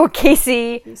 So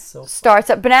Casey So starts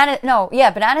up.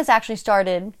 Bananas actually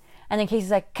started, and then Casey's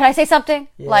like, "Can I say something?"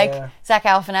 Yeah. Like Zach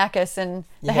Galifianakis in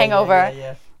The Hangover.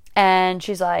 Yeah. And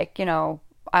she's like,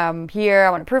 I'm here. I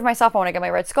want to prove myself. I want to get my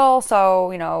Red Skull.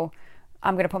 So,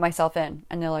 I'm going to put myself in.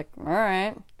 And they're like, all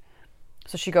right.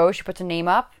 So she goes. She puts a name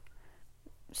up.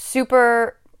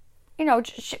 Super,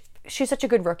 she's such a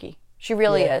good rookie. She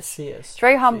really is. She is. She's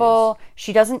very humble.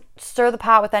 She doesn't stir the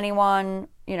pot with anyone.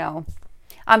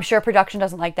 I'm sure production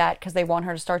doesn't like that because they want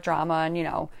her to start drama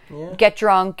and, get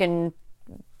drunk and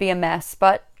be a mess.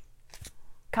 But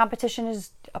competition is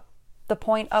the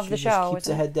point of the show. She keeps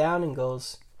her head down and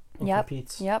goes and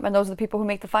competes. Yep, and those are the people who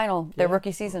make the final, their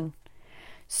rookie season.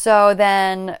 So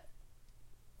then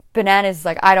Bananas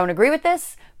like, I don't agree with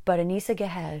this, but Anissa, go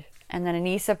ahead. And then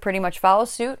Anissa pretty much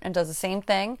follows suit and does the same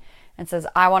thing and says,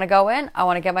 I want to go in. I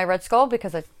want to get my Red Skull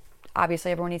because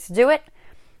obviously everyone needs to do it.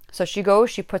 So she goes,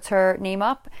 she puts her name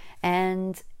up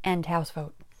and end house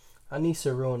vote.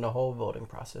 Anissa ruined the whole voting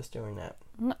process doing that.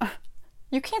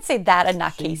 You can't say that and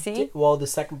not Casey. Well, the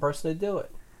second person to do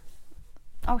it.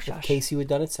 Oh, If shush. Casey would have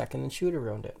done it second, then she would have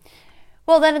ruined it.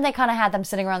 Well, then they kind of had them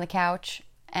sitting around the couch,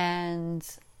 and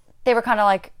they were kind of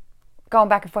like going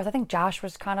back and forth. I think Josh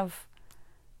was kind of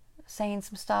saying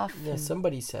some stuff. Yeah,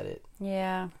 somebody said it.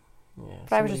 Yeah. Yeah,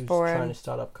 But I was just bored. Trying to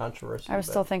start up controversy. I was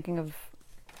still thinking of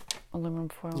aluminum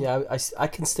foil. Yeah, I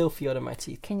can still feel it in my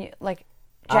teeth. Can you, like,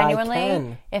 I genuinely,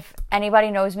 can. if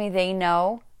anybody knows me, they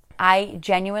know I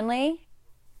genuinely,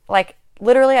 like,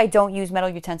 literally, I don't use metal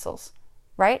utensils.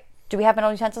 Right? Do we have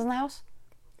metal utensils in the house?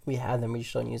 We have them, we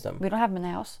just don't use them. We don't have them in the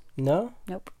house. No?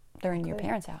 Nope. They're in your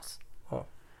parents' house.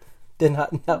 They're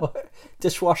not no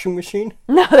dishwashing machine?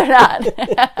 No, they're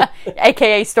not.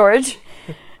 AKA storage.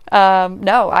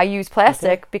 No, I use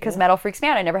plastic because metal freaks me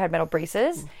out. I never had metal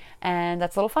braces. And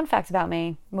that's a little fun fact about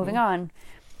me. Moving on.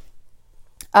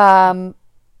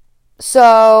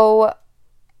 So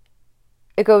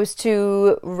it goes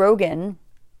to Rogan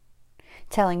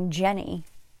telling Jenny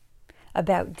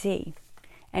about Dee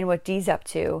and what Dee's up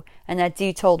to. And that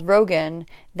Dee told Rogan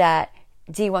that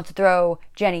Dee wants to throw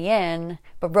Jenny in,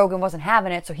 but Rogan wasn't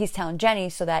having it, so he's telling Jenny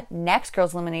so that next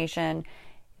girl's elimination,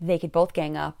 they could both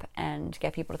gang up and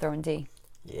get people to throw in Dee.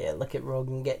 Yeah, look at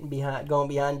Rogan going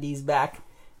behind Dee's back.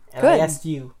 And Good. I asked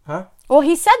you, huh? Well,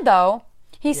 he said, though,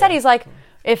 he's like,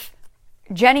 if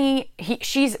Jenny,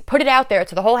 she's put it out there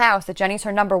to the whole house that Jenny's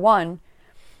her number one.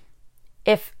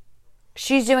 If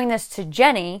she's doing this to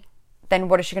Jenny, then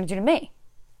what is she going to do to me?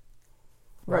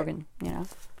 Rogan,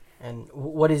 And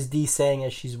what is Dee saying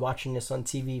as she's watching this on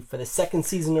TV for the second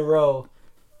season in a row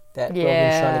that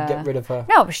Rogan's trying to get rid of her?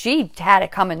 No, but she had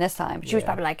it coming this time. She was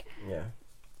probably like, yeah.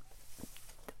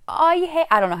 I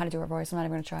don't know how to do her voice. I'm not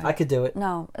even going to try. I could do it.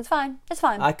 No, it's fine. It's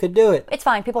fine. I could do it. It's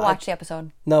fine. People watch the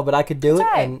episode. No, but I could do it.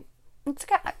 Right. And It's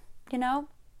good.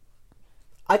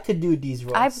 I could do Dee's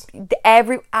voice.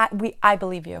 I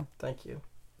believe you. Thank you.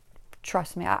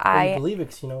 Trust me. Well, I you believe it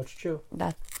because you know it's true.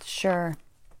 That's sure.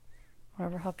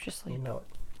 Whatever helps you sleep. You know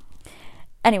it.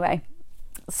 Anyway,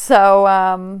 so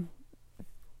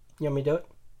You want me to do it?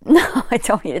 no, I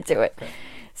don't need to do it. Okay.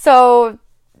 So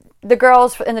the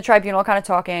girls in the tribunal are kind of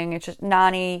talking. It's just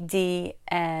Nany, Dee,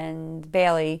 and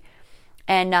Bailey.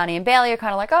 And Nany and Bailey are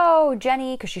kind of like, oh,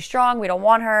 Jenny, because she's strong. We don't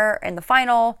want her in the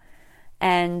final.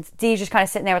 And Dee's just kind of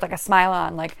sitting there with like a smile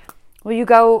on, like, will you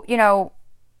go,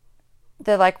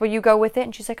 they're like, will you go with it?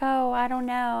 And she's like, oh, I don't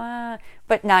know.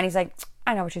 But Nany's like,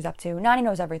 I know what she's up to. Nany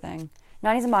knows everything.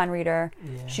 Nany's a mind reader.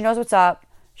 Yeah. She knows what's up.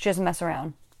 She doesn't mess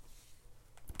around.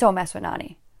 Don't mess with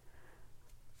Nany.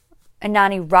 And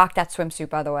Nany rocked that swimsuit,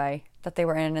 by the way, that they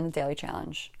were in the Daily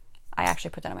Challenge. I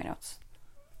actually put that in my notes.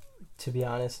 To be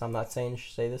honest, I'm not saying you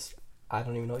should say this. I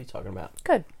don't even know what you're talking about.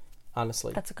 Good.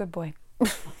 Honestly. That's a good boy.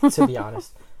 To be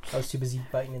honest. I was too busy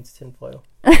biting into tinfoil.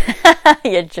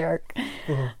 You jerk.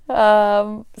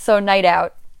 Mm-hmm. So night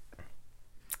out.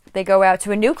 They go out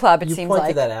to a new club, it seems like. You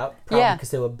pointed that out. Probably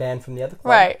because they were banned from the other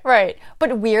club. Right.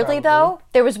 But weirdly, though,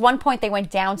 there was one point they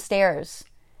went downstairs.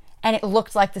 And it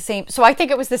looked like the same. So I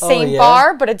think it was the same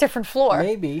bar, but a different floor.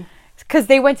 Maybe. Because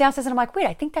they went downstairs and I'm like, wait,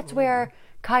 I think that's where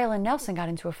Kyle and Nelson got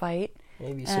into a fight.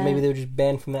 Maybe. So maybe they were just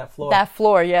banned from that floor. That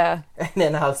floor, yeah. And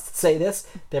then I'll say this.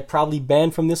 They're probably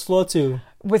banned from this floor, too.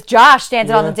 With Josh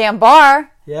standing on the damn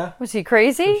bar. Yeah. Was he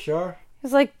crazy? For sure. He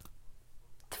was like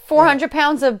 400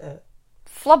 pounds of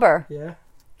flubber. Yeah.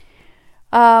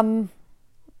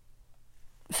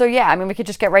 So, yeah, I mean, we could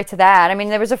just get right to that. I mean,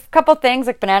 there was a couple things,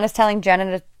 like Bananas telling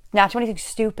Jenna to not do anything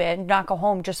stupid, not go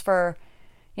home just for,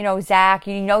 Zach.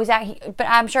 But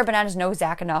I'm sure Bananas knows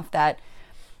Zach enough that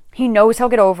he knows he'll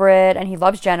get over it, and he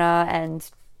loves Jenna, and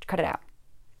cut it out.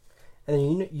 And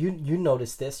then you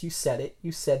noticed this. You said it.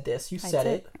 You said this. You said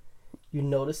it. You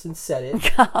noticed and said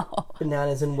it.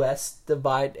 Bananas and Wes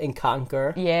divide and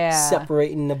conquer. Yeah.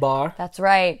 Separating the bar. That's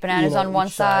right. Bananas on one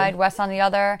side, Wes on the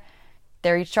other.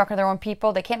 They're each talking to their own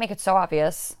people. They can't make it so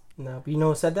obvious. No, but you know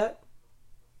who said that?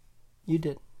 You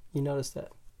did. You noticed that.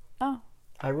 Oh.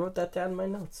 I wrote that down in my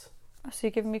notes. Oh, so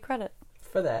you're giving me credit.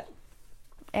 For that.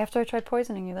 After I tried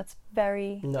poisoning you, that's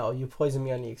very... No, you poisoned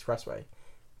me on the expressway.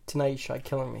 Tonight you tried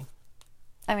killing me.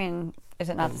 I mean, is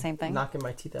it not the same thing? Knocking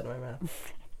my teeth out of my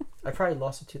mouth. I probably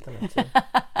lost a tooth on it too.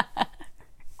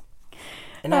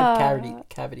 And I have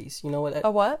cavities. You know what? A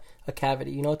what? A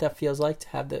cavity. You know what that feels like to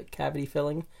have the cavity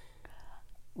filling?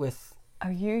 With...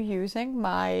 Are you using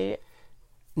my...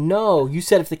 No, you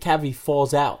said if the cavity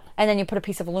falls out. And then you put a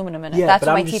piece of aluminum in it. Yeah, that's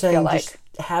but what I'm my just teeth saying, feel like. just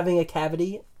having a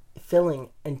cavity, filling,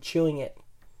 and chewing it.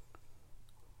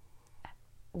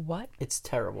 What? It's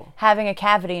terrible. Having a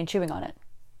cavity and chewing on it.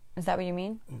 Is that what you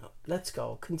mean? No, let's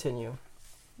go. Continue.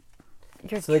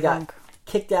 You're so drunk. They got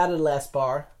kicked out of the last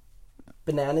bar.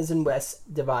 Bananas and Wes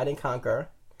divide and conquer.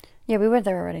 Yeah, we went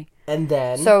there already. And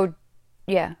then... So,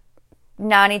 yeah.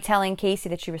 Nani telling Casey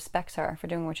that she respects her for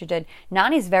doing what she did.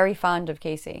 Nani's very fond of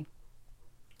Casey.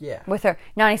 Yeah. With her.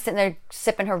 Nani's sitting there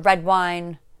sipping her red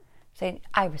wine, saying,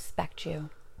 I respect you.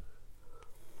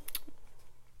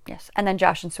 Yes. And then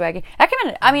Josh and Swaggy.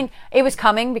 It was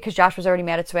coming because Josh was already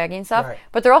mad at Swaggy and stuff. Right.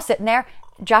 But they're all sitting there.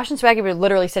 Josh and Swaggy were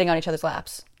literally sitting on each other's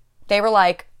laps. They were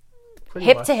like Pretty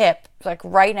hip much. to hip, like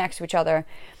right next to each other.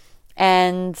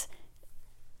 And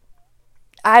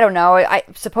I don't know.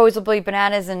 Supposedly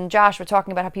Bananas and Josh were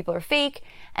talking about how people are fake.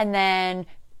 And then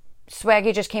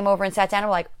Swaggy just came over and sat down and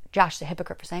were like, Josh's a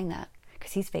hypocrite for saying that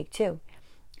because he's fake too.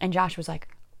 And Josh was like,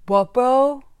 what,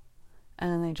 bro?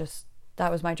 And then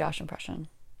that was my Josh impression.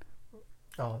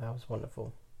 Oh, that was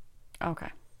wonderful. Okay.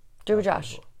 Do a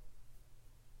Josh.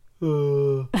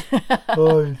 Hi,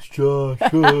 it's Josh.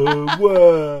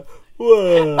 Wah.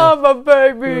 I'm a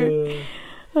baby.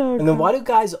 And then why do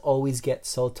guys always get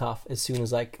so tough as soon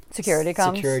as security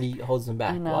comes? Security holds them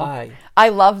back. Why? I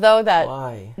love though that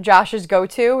Why? Josh's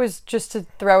go-to is just to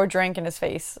throw a drink in his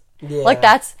face. Yeah. Like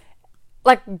that's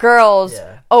like girls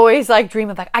Yeah. always dream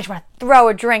of I just want to throw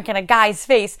a drink in a guy's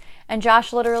face. And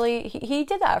Josh literally he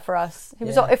did that for us. It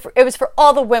was for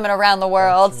all the women around the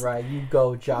world. That's right. You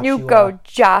go, Joshua. You go,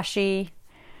 Joshy.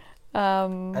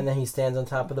 And then he stands on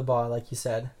top of the bar, like you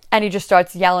said. And he just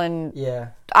starts yelling. Yeah.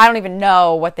 I don't even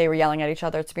know what they were yelling at each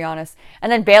other, to be honest. And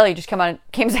then Bailey just comes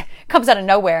out of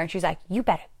nowhere, and she's like, "You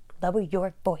better lower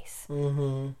your voice."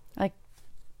 Mm-hmm.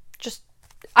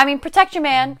 Protect your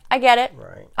man. I get it.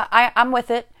 Right. I'm with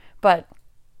it, but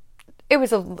it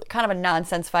was a kind of a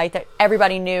nonsense fight that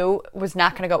everybody knew was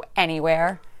not going to go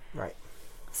anywhere. Right.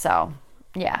 So,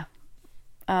 yeah.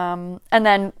 And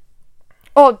then,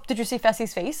 did you see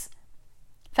Fessy's face?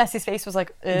 Fessy's face was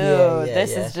like, ew,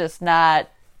 this is just not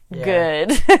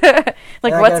good.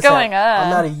 What's going on? I'm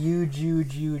not a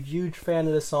huge fan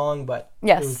of the song, but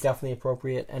yes. It was definitely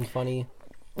appropriate and funny.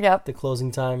 Yep. The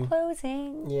closing time.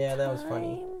 Yeah, that was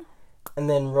funny. And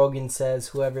then Rogan says,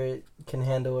 whoever can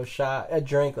handle a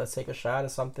drink, let's take a shot or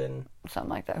something. Something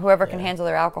like that. Whoever can handle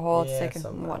their alcohol, let's take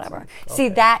whatever. Okay. See,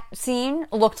 that scene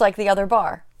looked like the other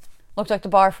bar. Looked like the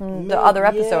bar from the other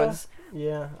episodes.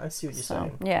 Yeah, I see what you're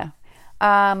saying. Yeah.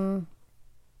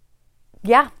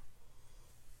 Yeah.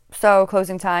 So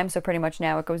closing time. So pretty much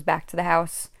now it goes back to the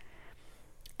house,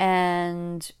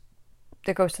 and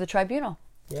it goes to the tribunal.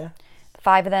 Yeah.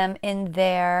 5 of them in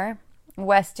there.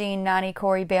 Wes, Dean, Nani,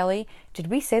 Corey, Bailey. Did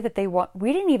we say that they won?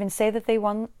 We didn't even say that they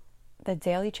won the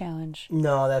daily challenge.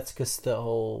 No, that's because the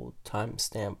whole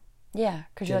timestamp. Yeah,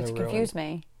 because you like to confuse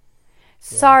me.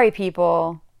 Yeah. Sorry,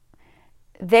 people.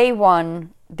 They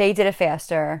won. They did it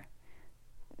faster.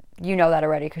 You know that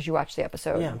already because you watched the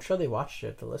episode. Yeah, I'm sure they watched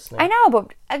it. They're listening. I know,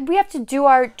 but we have to do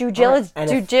our due diligence.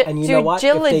 Right. And you know what?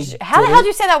 How the hell do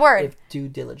you say that word? Due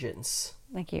diligence.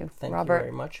 Thank you, Thank Robert. you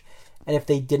very much. And if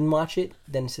they didn't watch it,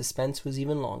 then suspense was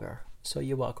even longer. So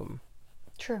you're welcome.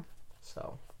 True.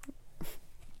 So.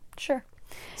 Sure.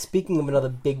 Speaking of another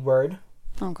big word.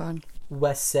 Oh, God.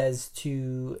 Wes says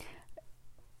to...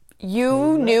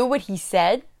 You knew what he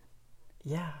said?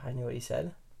 Yeah, I knew what he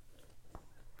said.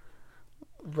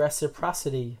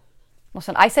 Reciprocity.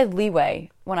 Listen, I said leeway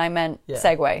when I meant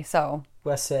segue, so...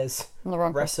 Wes says I'm the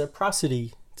wrong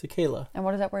reciprocity to Kayla. And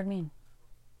what does that word mean?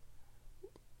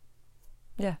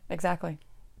 Yeah, exactly.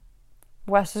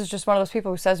 Wes is just one of those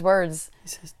people who says words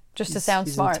just to sound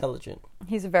smart. He's intelligent.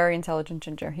 He's a very intelligent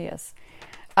ginger. He is.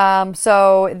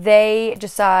 So they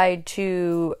decide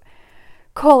to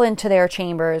call into their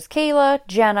chambers Kayla,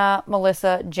 Jenna,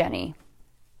 Melissa, Jenny.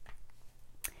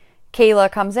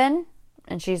 Kayla comes in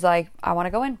and she's like, I want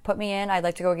to go in. Put me in. I'd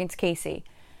like to go against Casey.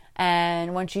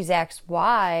 And when she's asked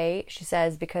why, she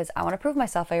says, because I want to prove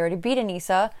myself. I already beat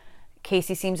Anissa.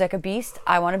 Casey seems like a beast.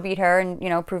 I want to beat her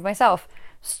and, prove myself.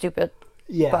 Stupid.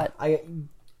 Yeah, but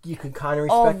you could kind of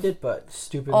respect it, but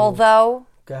stupid. Although,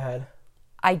 go ahead.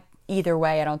 Either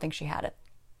way, I don't think she had it.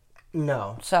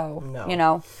 No. So,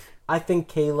 no. I think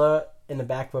Kayla, in the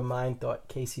back of her mind, thought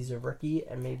Casey's a rookie,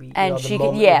 and maybe she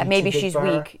could, maybe she's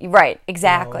weak. Right,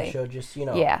 exactly. She'll just,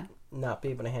 not be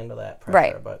able to handle that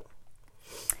pressure. Right.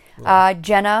 But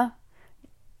Jenna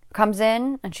comes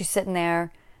in and she's sitting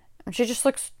there, and she just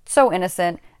looks so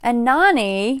innocent. And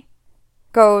Nany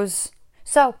goes,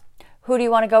 so, who do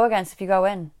you want to go against if you go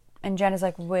in? And Jenna's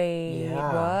like, wait,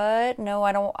 what? No,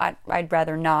 I don't. I'd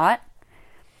rather not.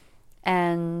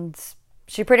 And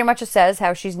she pretty much just says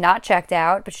how she's not checked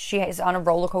out, but she is on a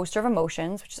roller coaster of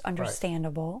emotions, which is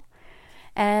understandable.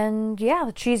 Right. And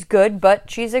yeah, she's good, but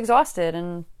she's exhausted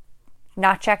and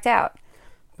not checked out.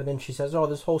 But then she says,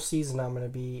 this whole season I'm going to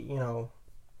be,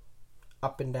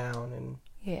 up and down. And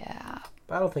yeah.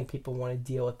 But I don't think people want to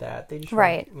deal with that. They just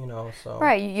want, so.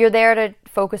 Right. You're there to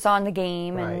focus on the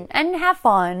game and have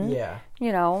fun. Yeah.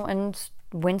 And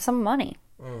win some money.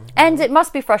 Mm-hmm. And it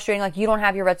must be frustrating, like, you don't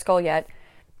have your Red Skull yet,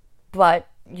 but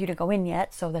you didn't go in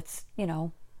yet, so that's,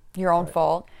 your own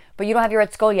fault. But you don't have your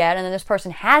Red Skull yet, and then this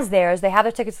person has theirs, they have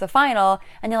their tickets to the final,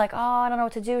 and they're like, I don't know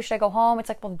what to do, should I go home? It's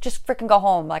like, well, just freaking go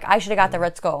home. Like, I should have got the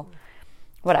Red Skull.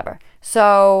 Whatever.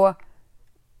 So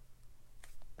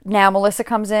now Melissa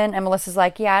comes in, and Melissa's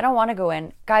like, yeah, I don't want to go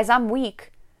in. Guys, I'm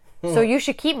weak, so you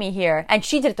should keep me here. And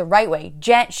she did it the right way.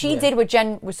 She did what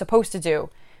Jen was supposed to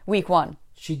do week 1.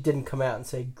 She didn't come out and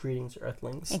say, greetings,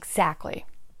 Earthlings. Exactly.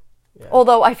 Yeah.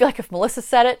 Although I feel like if Melissa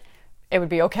said it, it would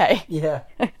be okay. Yeah.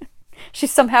 She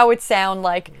somehow would sound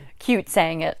like cute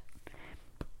saying it.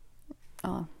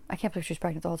 Oh, I can't believe she's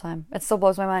pregnant the whole time. It still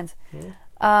blows my mind.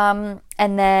 Yeah.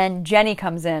 And then Jenny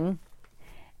comes in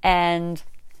and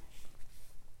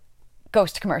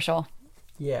goes to commercial.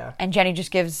 Yeah. And Jenny just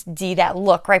gives Dee that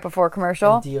look right before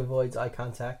commercial. And Dee avoids eye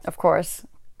contact. Of course,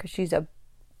 because she's a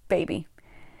baby.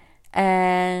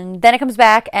 And then it comes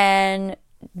back and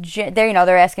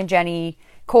they're asking Jenny,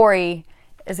 Corey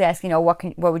is asking,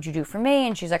 what would you do for me?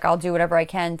 And she's like, I'll do whatever I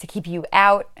can to keep you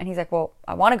out. And he's like, well,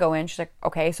 I want to go in. She's like,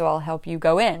 okay, so I'll help you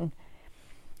go in.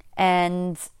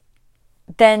 And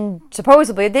then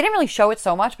supposedly, they didn't really show it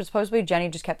so much, but supposedly Jenny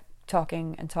just kept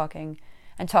talking and talking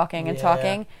and talking and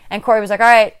talking. And Corey was like, all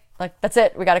right, like, that's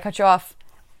it. We got to cut you off.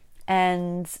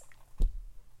 And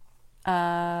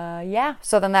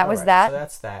so then that was that. So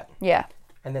that's that. Yeah.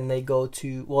 And then they go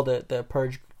to, the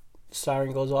purge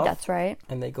siren goes off. That's right.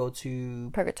 And they go to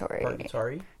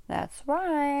Purgatory. That's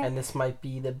right. And this might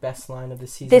be the best line of the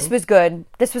season. This was good.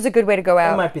 This was a good way to go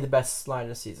out. It might be the best line of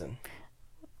the season.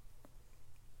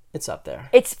 It's up there.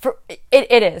 It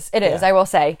is. I will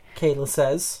say. Kayla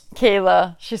says.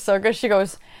 She's so good. She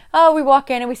goes, we walk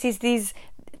in and we see these.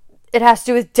 It has to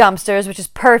do with dumpsters, which is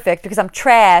perfect because I'm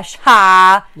trash.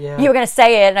 Ha! Yeah. You were gonna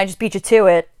say it, and I just beat you to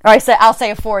it. Or I'll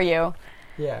say it for you.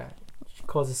 Yeah. She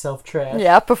calls herself trash.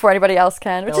 Yeah, before anybody else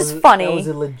can, which is funny. That was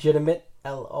a legitimate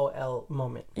LOL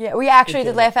moment. Yeah, we actually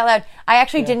did laugh out loud. I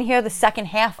actually didn't hear the second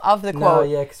half of the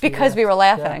quote because we were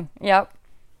laughing. Yeah. Yep.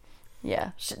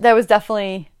 Yeah, that was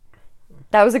definitely.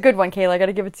 That was a good one, Kayla. I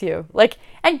gotta give it to you. Like,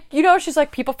 and she's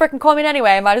like, people freaking call me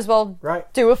anyway. I might as well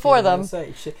do it for them.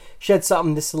 She had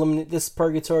something. This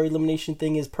purgatory elimination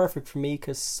thing is perfect for me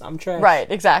because I'm trash. Right,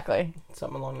 exactly.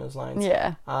 Something along those lines.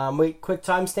 Yeah. Wait, quick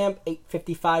timestamp.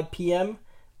 8:55 p.m.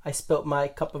 I spilt my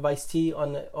cup of iced tea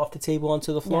off the table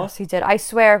onto the floor. Yes, you did. I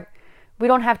swear, we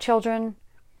don't have children,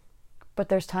 but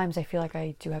there's times I feel like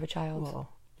I do have a child. Well,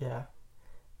 yeah.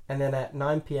 And then at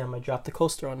 9 p.m. I dropped the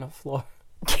coaster on the floor.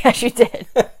 Yes, you did.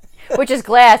 Which is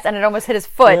glass, and it almost hit his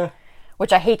foot.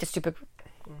 Which I hate the stupid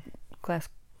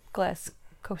glass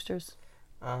coasters.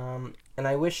 And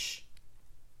I wish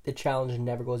the challenge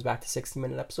never goes back to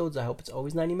 60-minute episodes. I hope it's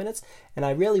always 90 minutes. And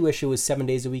I really wish it was 7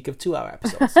 days a week of 2-hour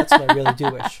episodes. That's what I really do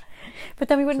wish. But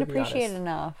then we wouldn't appreciate it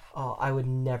enough. Oh, I would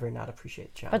never not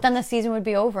appreciate the challenge. But then the season would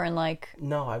be over in like...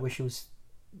 No, I wish it was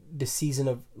the season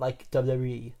of like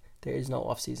WWE. There is no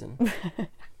off season.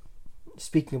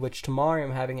 Speaking of which, tomorrow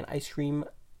I'm having an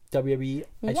WWE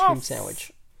ice cream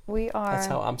sandwich. We are. That's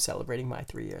how I'm celebrating my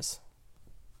 3 years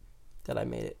that I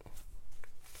made it.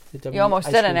 You almost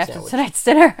didn't after tonight's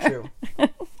dinner. True.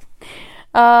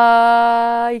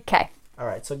 Okay. All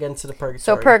right, so get into the purgatory.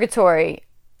 So purgatory.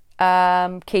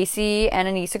 Casey and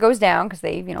Anissa goes down because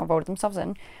they, voted themselves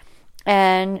in.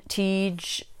 And Tej,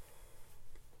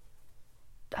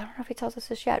 I don't know if he tells us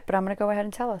this yet, but I'm going to go ahead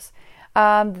and tell us.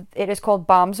 It is called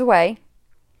Bombs Away.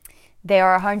 There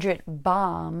are 100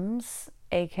 bombs,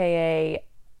 a.k.a.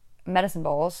 medicine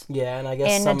balls. Yeah, and I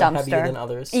guess in some a are dumpster. heavier than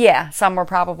others. Yeah, some were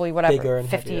probably whatever, Bigger and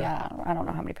 50. heavier. I don't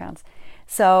know how many pounds.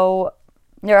 So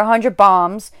there are 100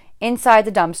 bombs inside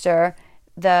the dumpster.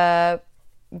 The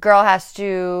girl has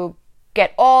to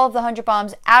get all of the 100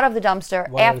 bombs out of the dumpster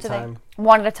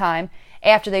One at a time.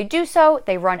 After they do so,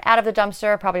 they run out of the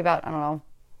dumpster, probably about,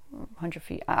 100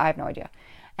 feet. I have no idea.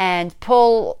 And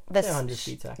pull this. 100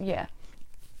 feet, actually. Yeah.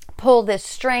 Pull this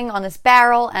string on this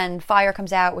barrel, and fire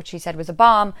comes out, which he said was a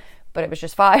bomb, but it was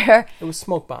just fire. It was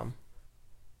smoke bomb.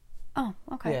 Oh,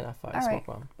 okay. Yeah, not fire, All smoke right.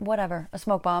 bomb. Whatever, a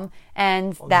smoke bomb.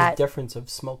 And Well, that. the difference of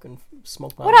smoke and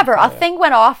smoke bomb. Whatever, and a fire, thing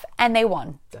went off, and they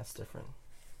won. That's different.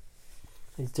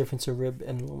 It's difference of rib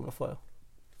and aluminum foil.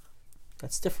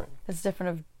 That's different. It's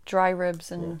different of dry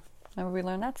ribs, and remember we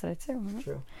learned that today too. Mm-hmm.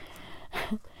 True.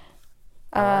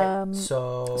 All right.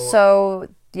 So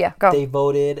yeah, go. They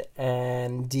voted,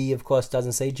 and Dee, of course,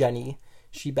 doesn't say Jenny.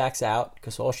 She backs out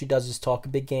because all she does is talk a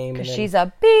big game. Because and she's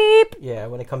a beep. Yeah,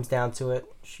 when it comes down to it,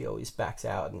 she always backs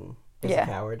out and is a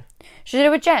coward. She did it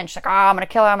with Jen. She's like, I'm going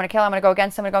to kill her. I'm going to go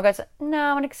against him. No,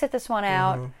 I'm going to sit this one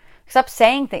out. Mm-hmm. Stop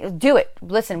saying things. Do it.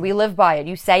 Listen, we live by it.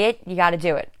 You say it, you got to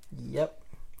do it. Yep.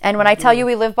 And when I tell you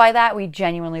we live by that, we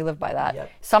genuinely live by that.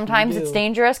 Yep. Sometimes We it's do.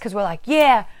 dangerous because we're like,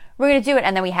 yeah, we're going to do it.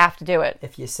 And then we have to do it.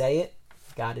 If you say it,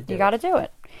 you got to do it. You got to do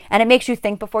it. And it makes you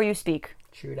think before you speak.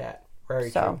 True that. Very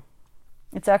So. true.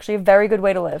 It's actually a very good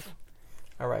way to live.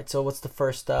 All right, so what's the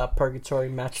first purgatory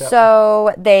matchup?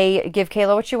 So they give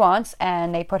Kayla what she wants,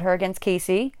 and they put her against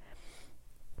Casey.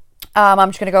 I'm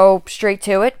just going to go straight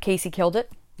to it. Casey killed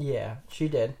it. Yeah, she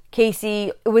did.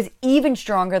 Casey was even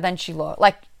stronger than she looked.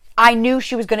 Like, I knew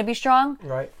she was going to be strong.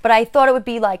 Right. But I thought it would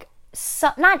be like,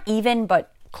 not even,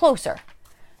 but closer.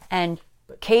 And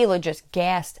Kayla just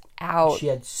gassed out. She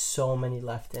had so many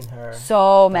left in her.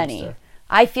 So many. dumpster.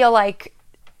 I feel like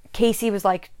Casey was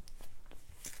like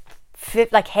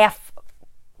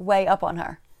halfway up on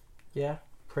her. Yeah,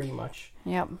 pretty much.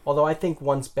 Yep. Although I think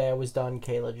once Bear was done,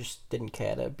 Kayla just didn't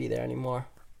care to be there anymore.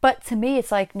 But to me,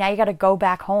 it's like, now you got to go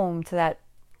back home to that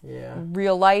Yeah.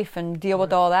 real life and deal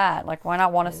with all that. Like, why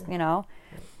not want to,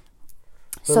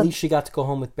 But at least she got to go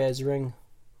home with Bear's ring.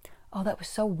 Oh, that was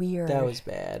so weird. That was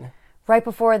bad. Right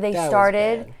before they That was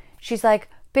started, bad. she's like,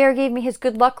 Bear gave me his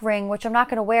good luck ring, which I'm not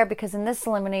going to wear because in this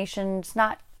elimination, it's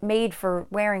not made for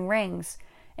wearing rings.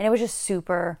 And it was just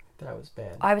super. That was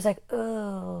bad. I was like,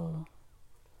 ugh.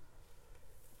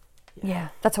 Yeah,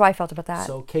 that's how I felt about that.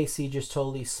 So Casey just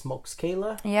totally smokes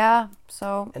Kayla. Yeah,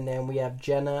 so And then we have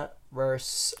Jenna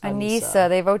versus Anissa.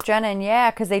 They vote Jenna,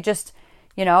 and because they just,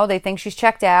 they think she's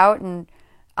checked out. And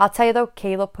I'll tell you though,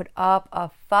 Kayla put up a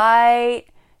fight.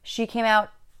 She came out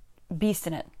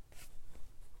beasting it.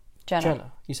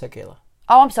 Jenna. You said Kayla.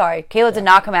 Oh, I'm sorry. Kayla did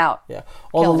not come out. Yeah.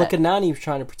 Although Killing look it. at Nani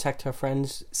trying to protect her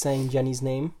friends, saying Jenny's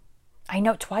name. I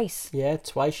know, twice. Yeah,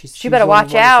 twice. She better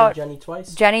watch out. Jenny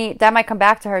twice. Jenny, that might come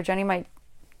back to her. Nani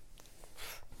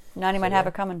might have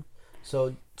it coming.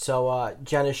 So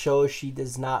Jenna shows she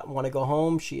does not want to go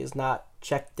home. She is not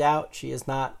checked out. She is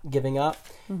not giving up,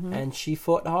 and she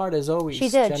fought hard as always. She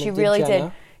did. Jenna She really did.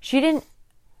 Jenna. She didn't.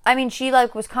 I mean, she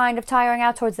was kind of tiring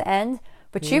out towards the end,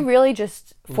 but she really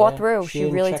just fought Yeah, through. she She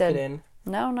didn't really check did. it in.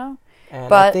 No. And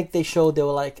But- I think they showed they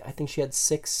were I think she had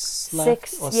 6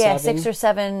 left. Or 6 or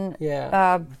 7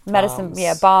 medicine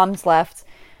Bombs. bombs left.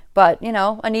 But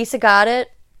Anissa got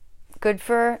it. Good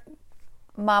for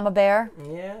Mama Bear.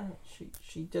 Yeah,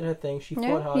 she did her thing. She Yeah,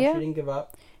 fought hard. yeah. She didn't give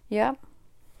up. Yep.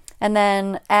 And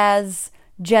then as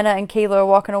Jenna and Kayla are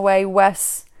walking away,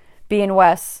 Wes, being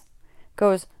Wes,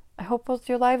 goes, I hope both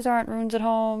your lives aren't ruined at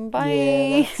home.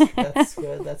 Bye. Yeah, that's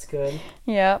good. That's good.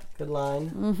 Yep. Good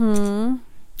line. Mm-hmm.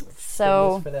 Good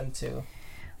So, news for them too.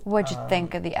 what'd you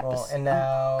think of the episode? Well, and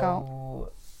now Go.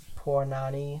 poor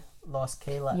Nani lost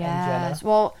Kayla and Yes. Jenna.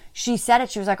 Well, she said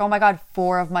it. She was like, oh my God,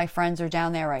 4 of my friends are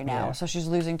down there right now. Yeah. So she's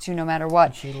losing 2 no matter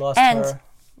what. She lost And her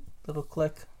little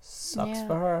clique. Sucks Yeah.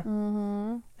 for her.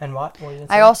 Mm-hmm. And what? What were you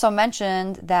gonna I say? also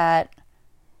mentioned that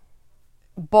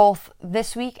both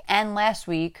this week and last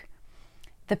week,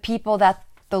 the people that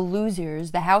the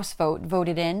losers, the House vote,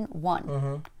 voted in, won.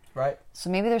 Mm-hmm. Right. So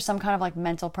maybe there's some kind of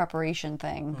mental preparation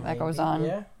thing that goes Maybe,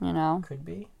 on. yeah. Could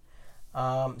be.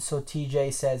 So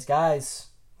TJ says, guys,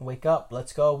 wake up.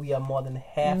 Let's go. We are more than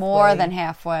halfway. More than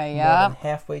halfway, yeah. More than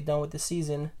halfway done with the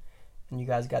season. And you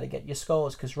guys got to get your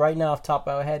skulls. Because right now, off the top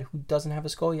of our head, who doesn't have a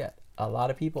skull yet? A lot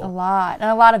of people. A lot. And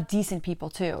a lot of decent people,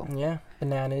 too. Yeah.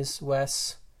 Bananas,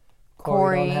 Wes.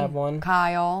 Corey don't have one.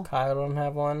 Kyle. Kyle don't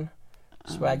have one.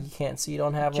 Swaggy Can't See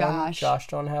don't have one. Josh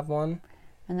don't have one.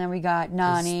 And then we got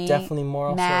Nani. There's definitely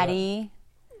more. Maddie.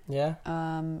 Yeah.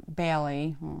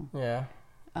 Bailey. Yeah.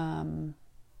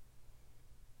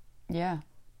 Yeah.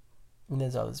 And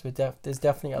there's others. There's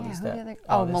definitely others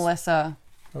Melissa.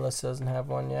 Melissa doesn't have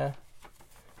one, yeah.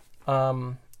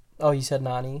 You said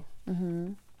Nani.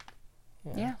 Mm-hmm.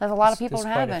 Yeah, there's a lot of people who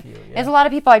haven't. Yeah. There's a lot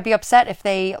of people I'd be upset if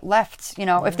they left,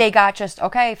 if they got just,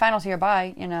 okay, finals here,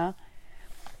 bye,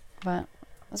 But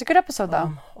it was a good episode,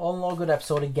 though. All in all, good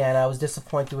episode again. I was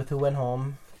disappointed with who went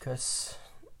home because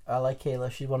I like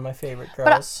Kayla. She's one of my favorite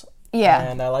girls.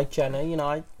 And I like Jenna.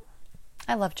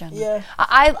 I love Jenna. Yeah.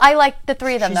 I like the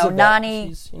three of them, though. Nani,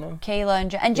 She's, Kayla, and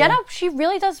Jenna. And Jenna, she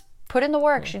really does put in the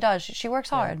work. She does. She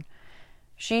works hard.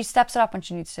 She steps it up when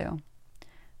she needs to.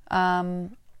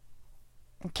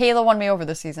 Kayla won me over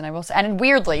this season, I will say. And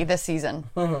weirdly, this season,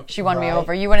 she won me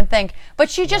over. You wouldn't think. But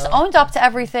she just owned up to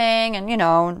everything.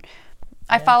 And,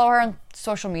 I follow her on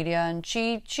social media. And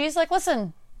she's like,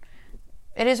 listen,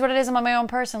 it is what it is. I'm my own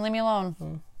person. Leave me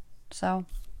alone. So,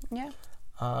 yeah.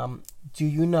 Do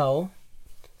you know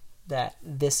that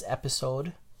this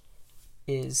episode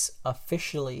is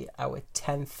officially our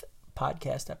 10th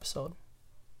podcast episode?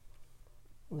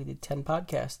 We did 10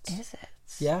 podcasts. Is it?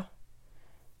 Yeah.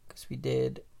 Because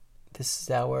this is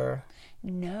our...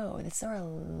 No, this is our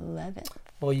 11th.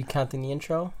 Oh, you counting the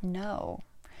intro? No.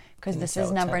 Because this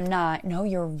is number 9. No,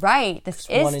 you're right. This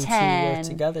is 1 and 10. 2 are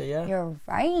together, yeah. You're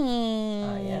right.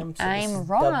 I am. So I'm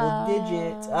wrong. Double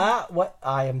digits. What?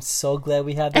 I am so glad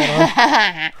we had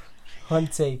that on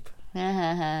tape.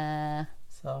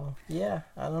 So, yeah,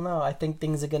 I don't know. I think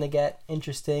things are going to get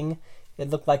interesting. It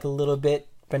looked like a little bit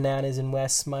Bananas and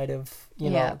Wes might have,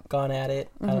 gone at it.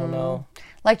 I don't know.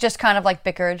 Like, just kind of, like,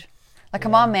 bickered. Like,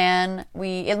 come on, man.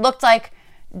 It looked like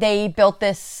they built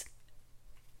this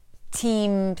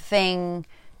team thing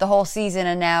the whole season,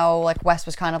 and now, like, Wes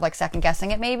was kind of, like,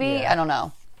 second-guessing it, maybe? Yeah. I don't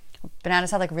know.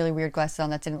 Bananas had, like, really weird glasses on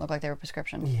that didn't look like they were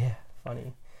prescription. Yeah,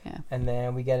 funny. Yeah. And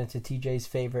then we get into TJ's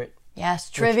favorite. Yes,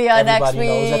 trivia next week.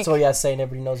 Knows. That's all you have to say, and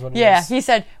everybody knows what it is. Yeah, he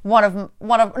said one of,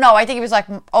 no, I think he was like,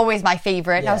 always my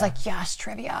favorite. And I was like, yes,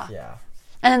 trivia. Yeah.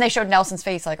 And then they showed Nelson's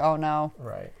face, like, oh no.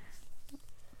 Right.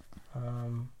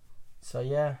 So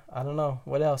yeah, I don't know.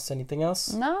 What else? Anything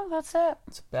else? No, that's it.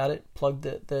 That's about it. Plug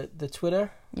the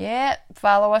Twitter. Yeah,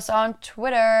 follow us on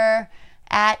Twitter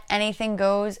at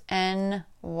anythinggoesny.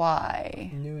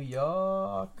 New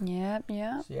York. Yep.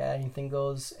 So yeah, Anything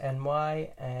Goes NY,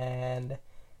 and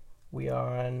we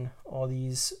are on all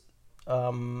these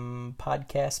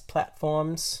podcast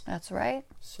platforms. That's right.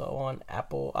 So on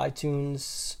Apple,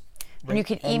 iTunes. And you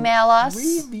can email us.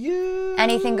 Review.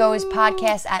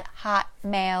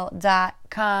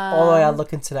 anythinggoespodcast@hotmail.com. Although I gotta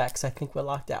look into that because I think we're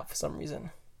locked out for some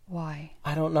reason. Why?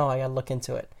 I don't know. I gotta look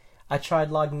into it. I tried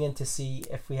logging in to see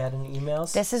if we had any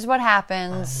emails. This is what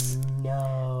happens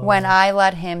when I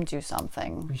let him do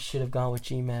something. We should have gone with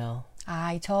Gmail.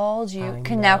 I told you.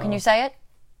 Can you say it?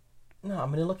 No, I'm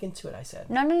going to look into it, I said.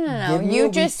 No.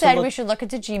 You just said we should look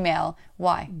into Gmail.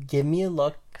 Why? Give me a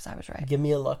look. Because I was right. Give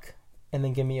me a look. And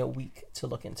then give me a week to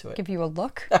look into it. Give you a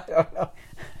look? I don't know.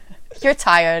 You're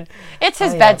tired. It's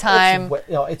his bedtime.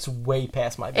 It's way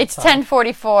past my bedtime. It's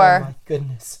 10:44. Oh my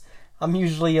goodness. I'm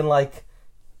usually in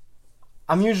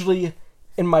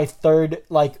my third,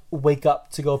 wake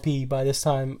up to go pee by this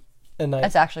time at night.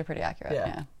 That's actually pretty accurate,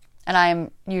 yeah. And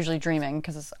I'm usually dreaming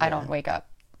because I don't wake up.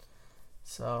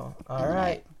 So, all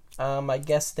right. I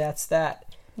guess that's that.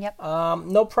 Yep.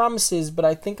 No promises, but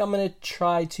I think I'm going to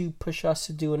try to push us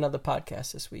to do another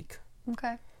podcast this week.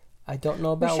 Okay. I don't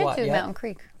know about what yet. We should do Mountain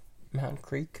Creek. Mountain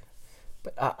Creek.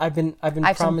 But I've been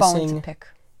promising some bones to pick.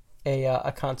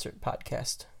 a concert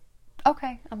podcast.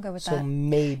 Okay, I'm good with that. So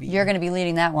maybe you're going to be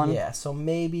leading that one. Yeah, so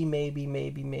maybe.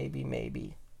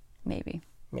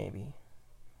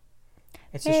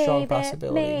 It's a strong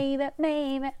possibility.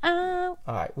 Maybe. Oh.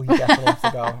 All right, we definitely have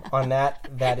to go. On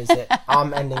that is it.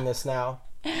 I'm ending this now.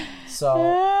 So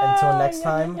until next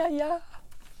time,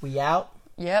 we out.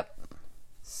 Yep.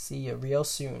 See you real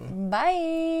soon.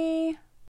 Bye.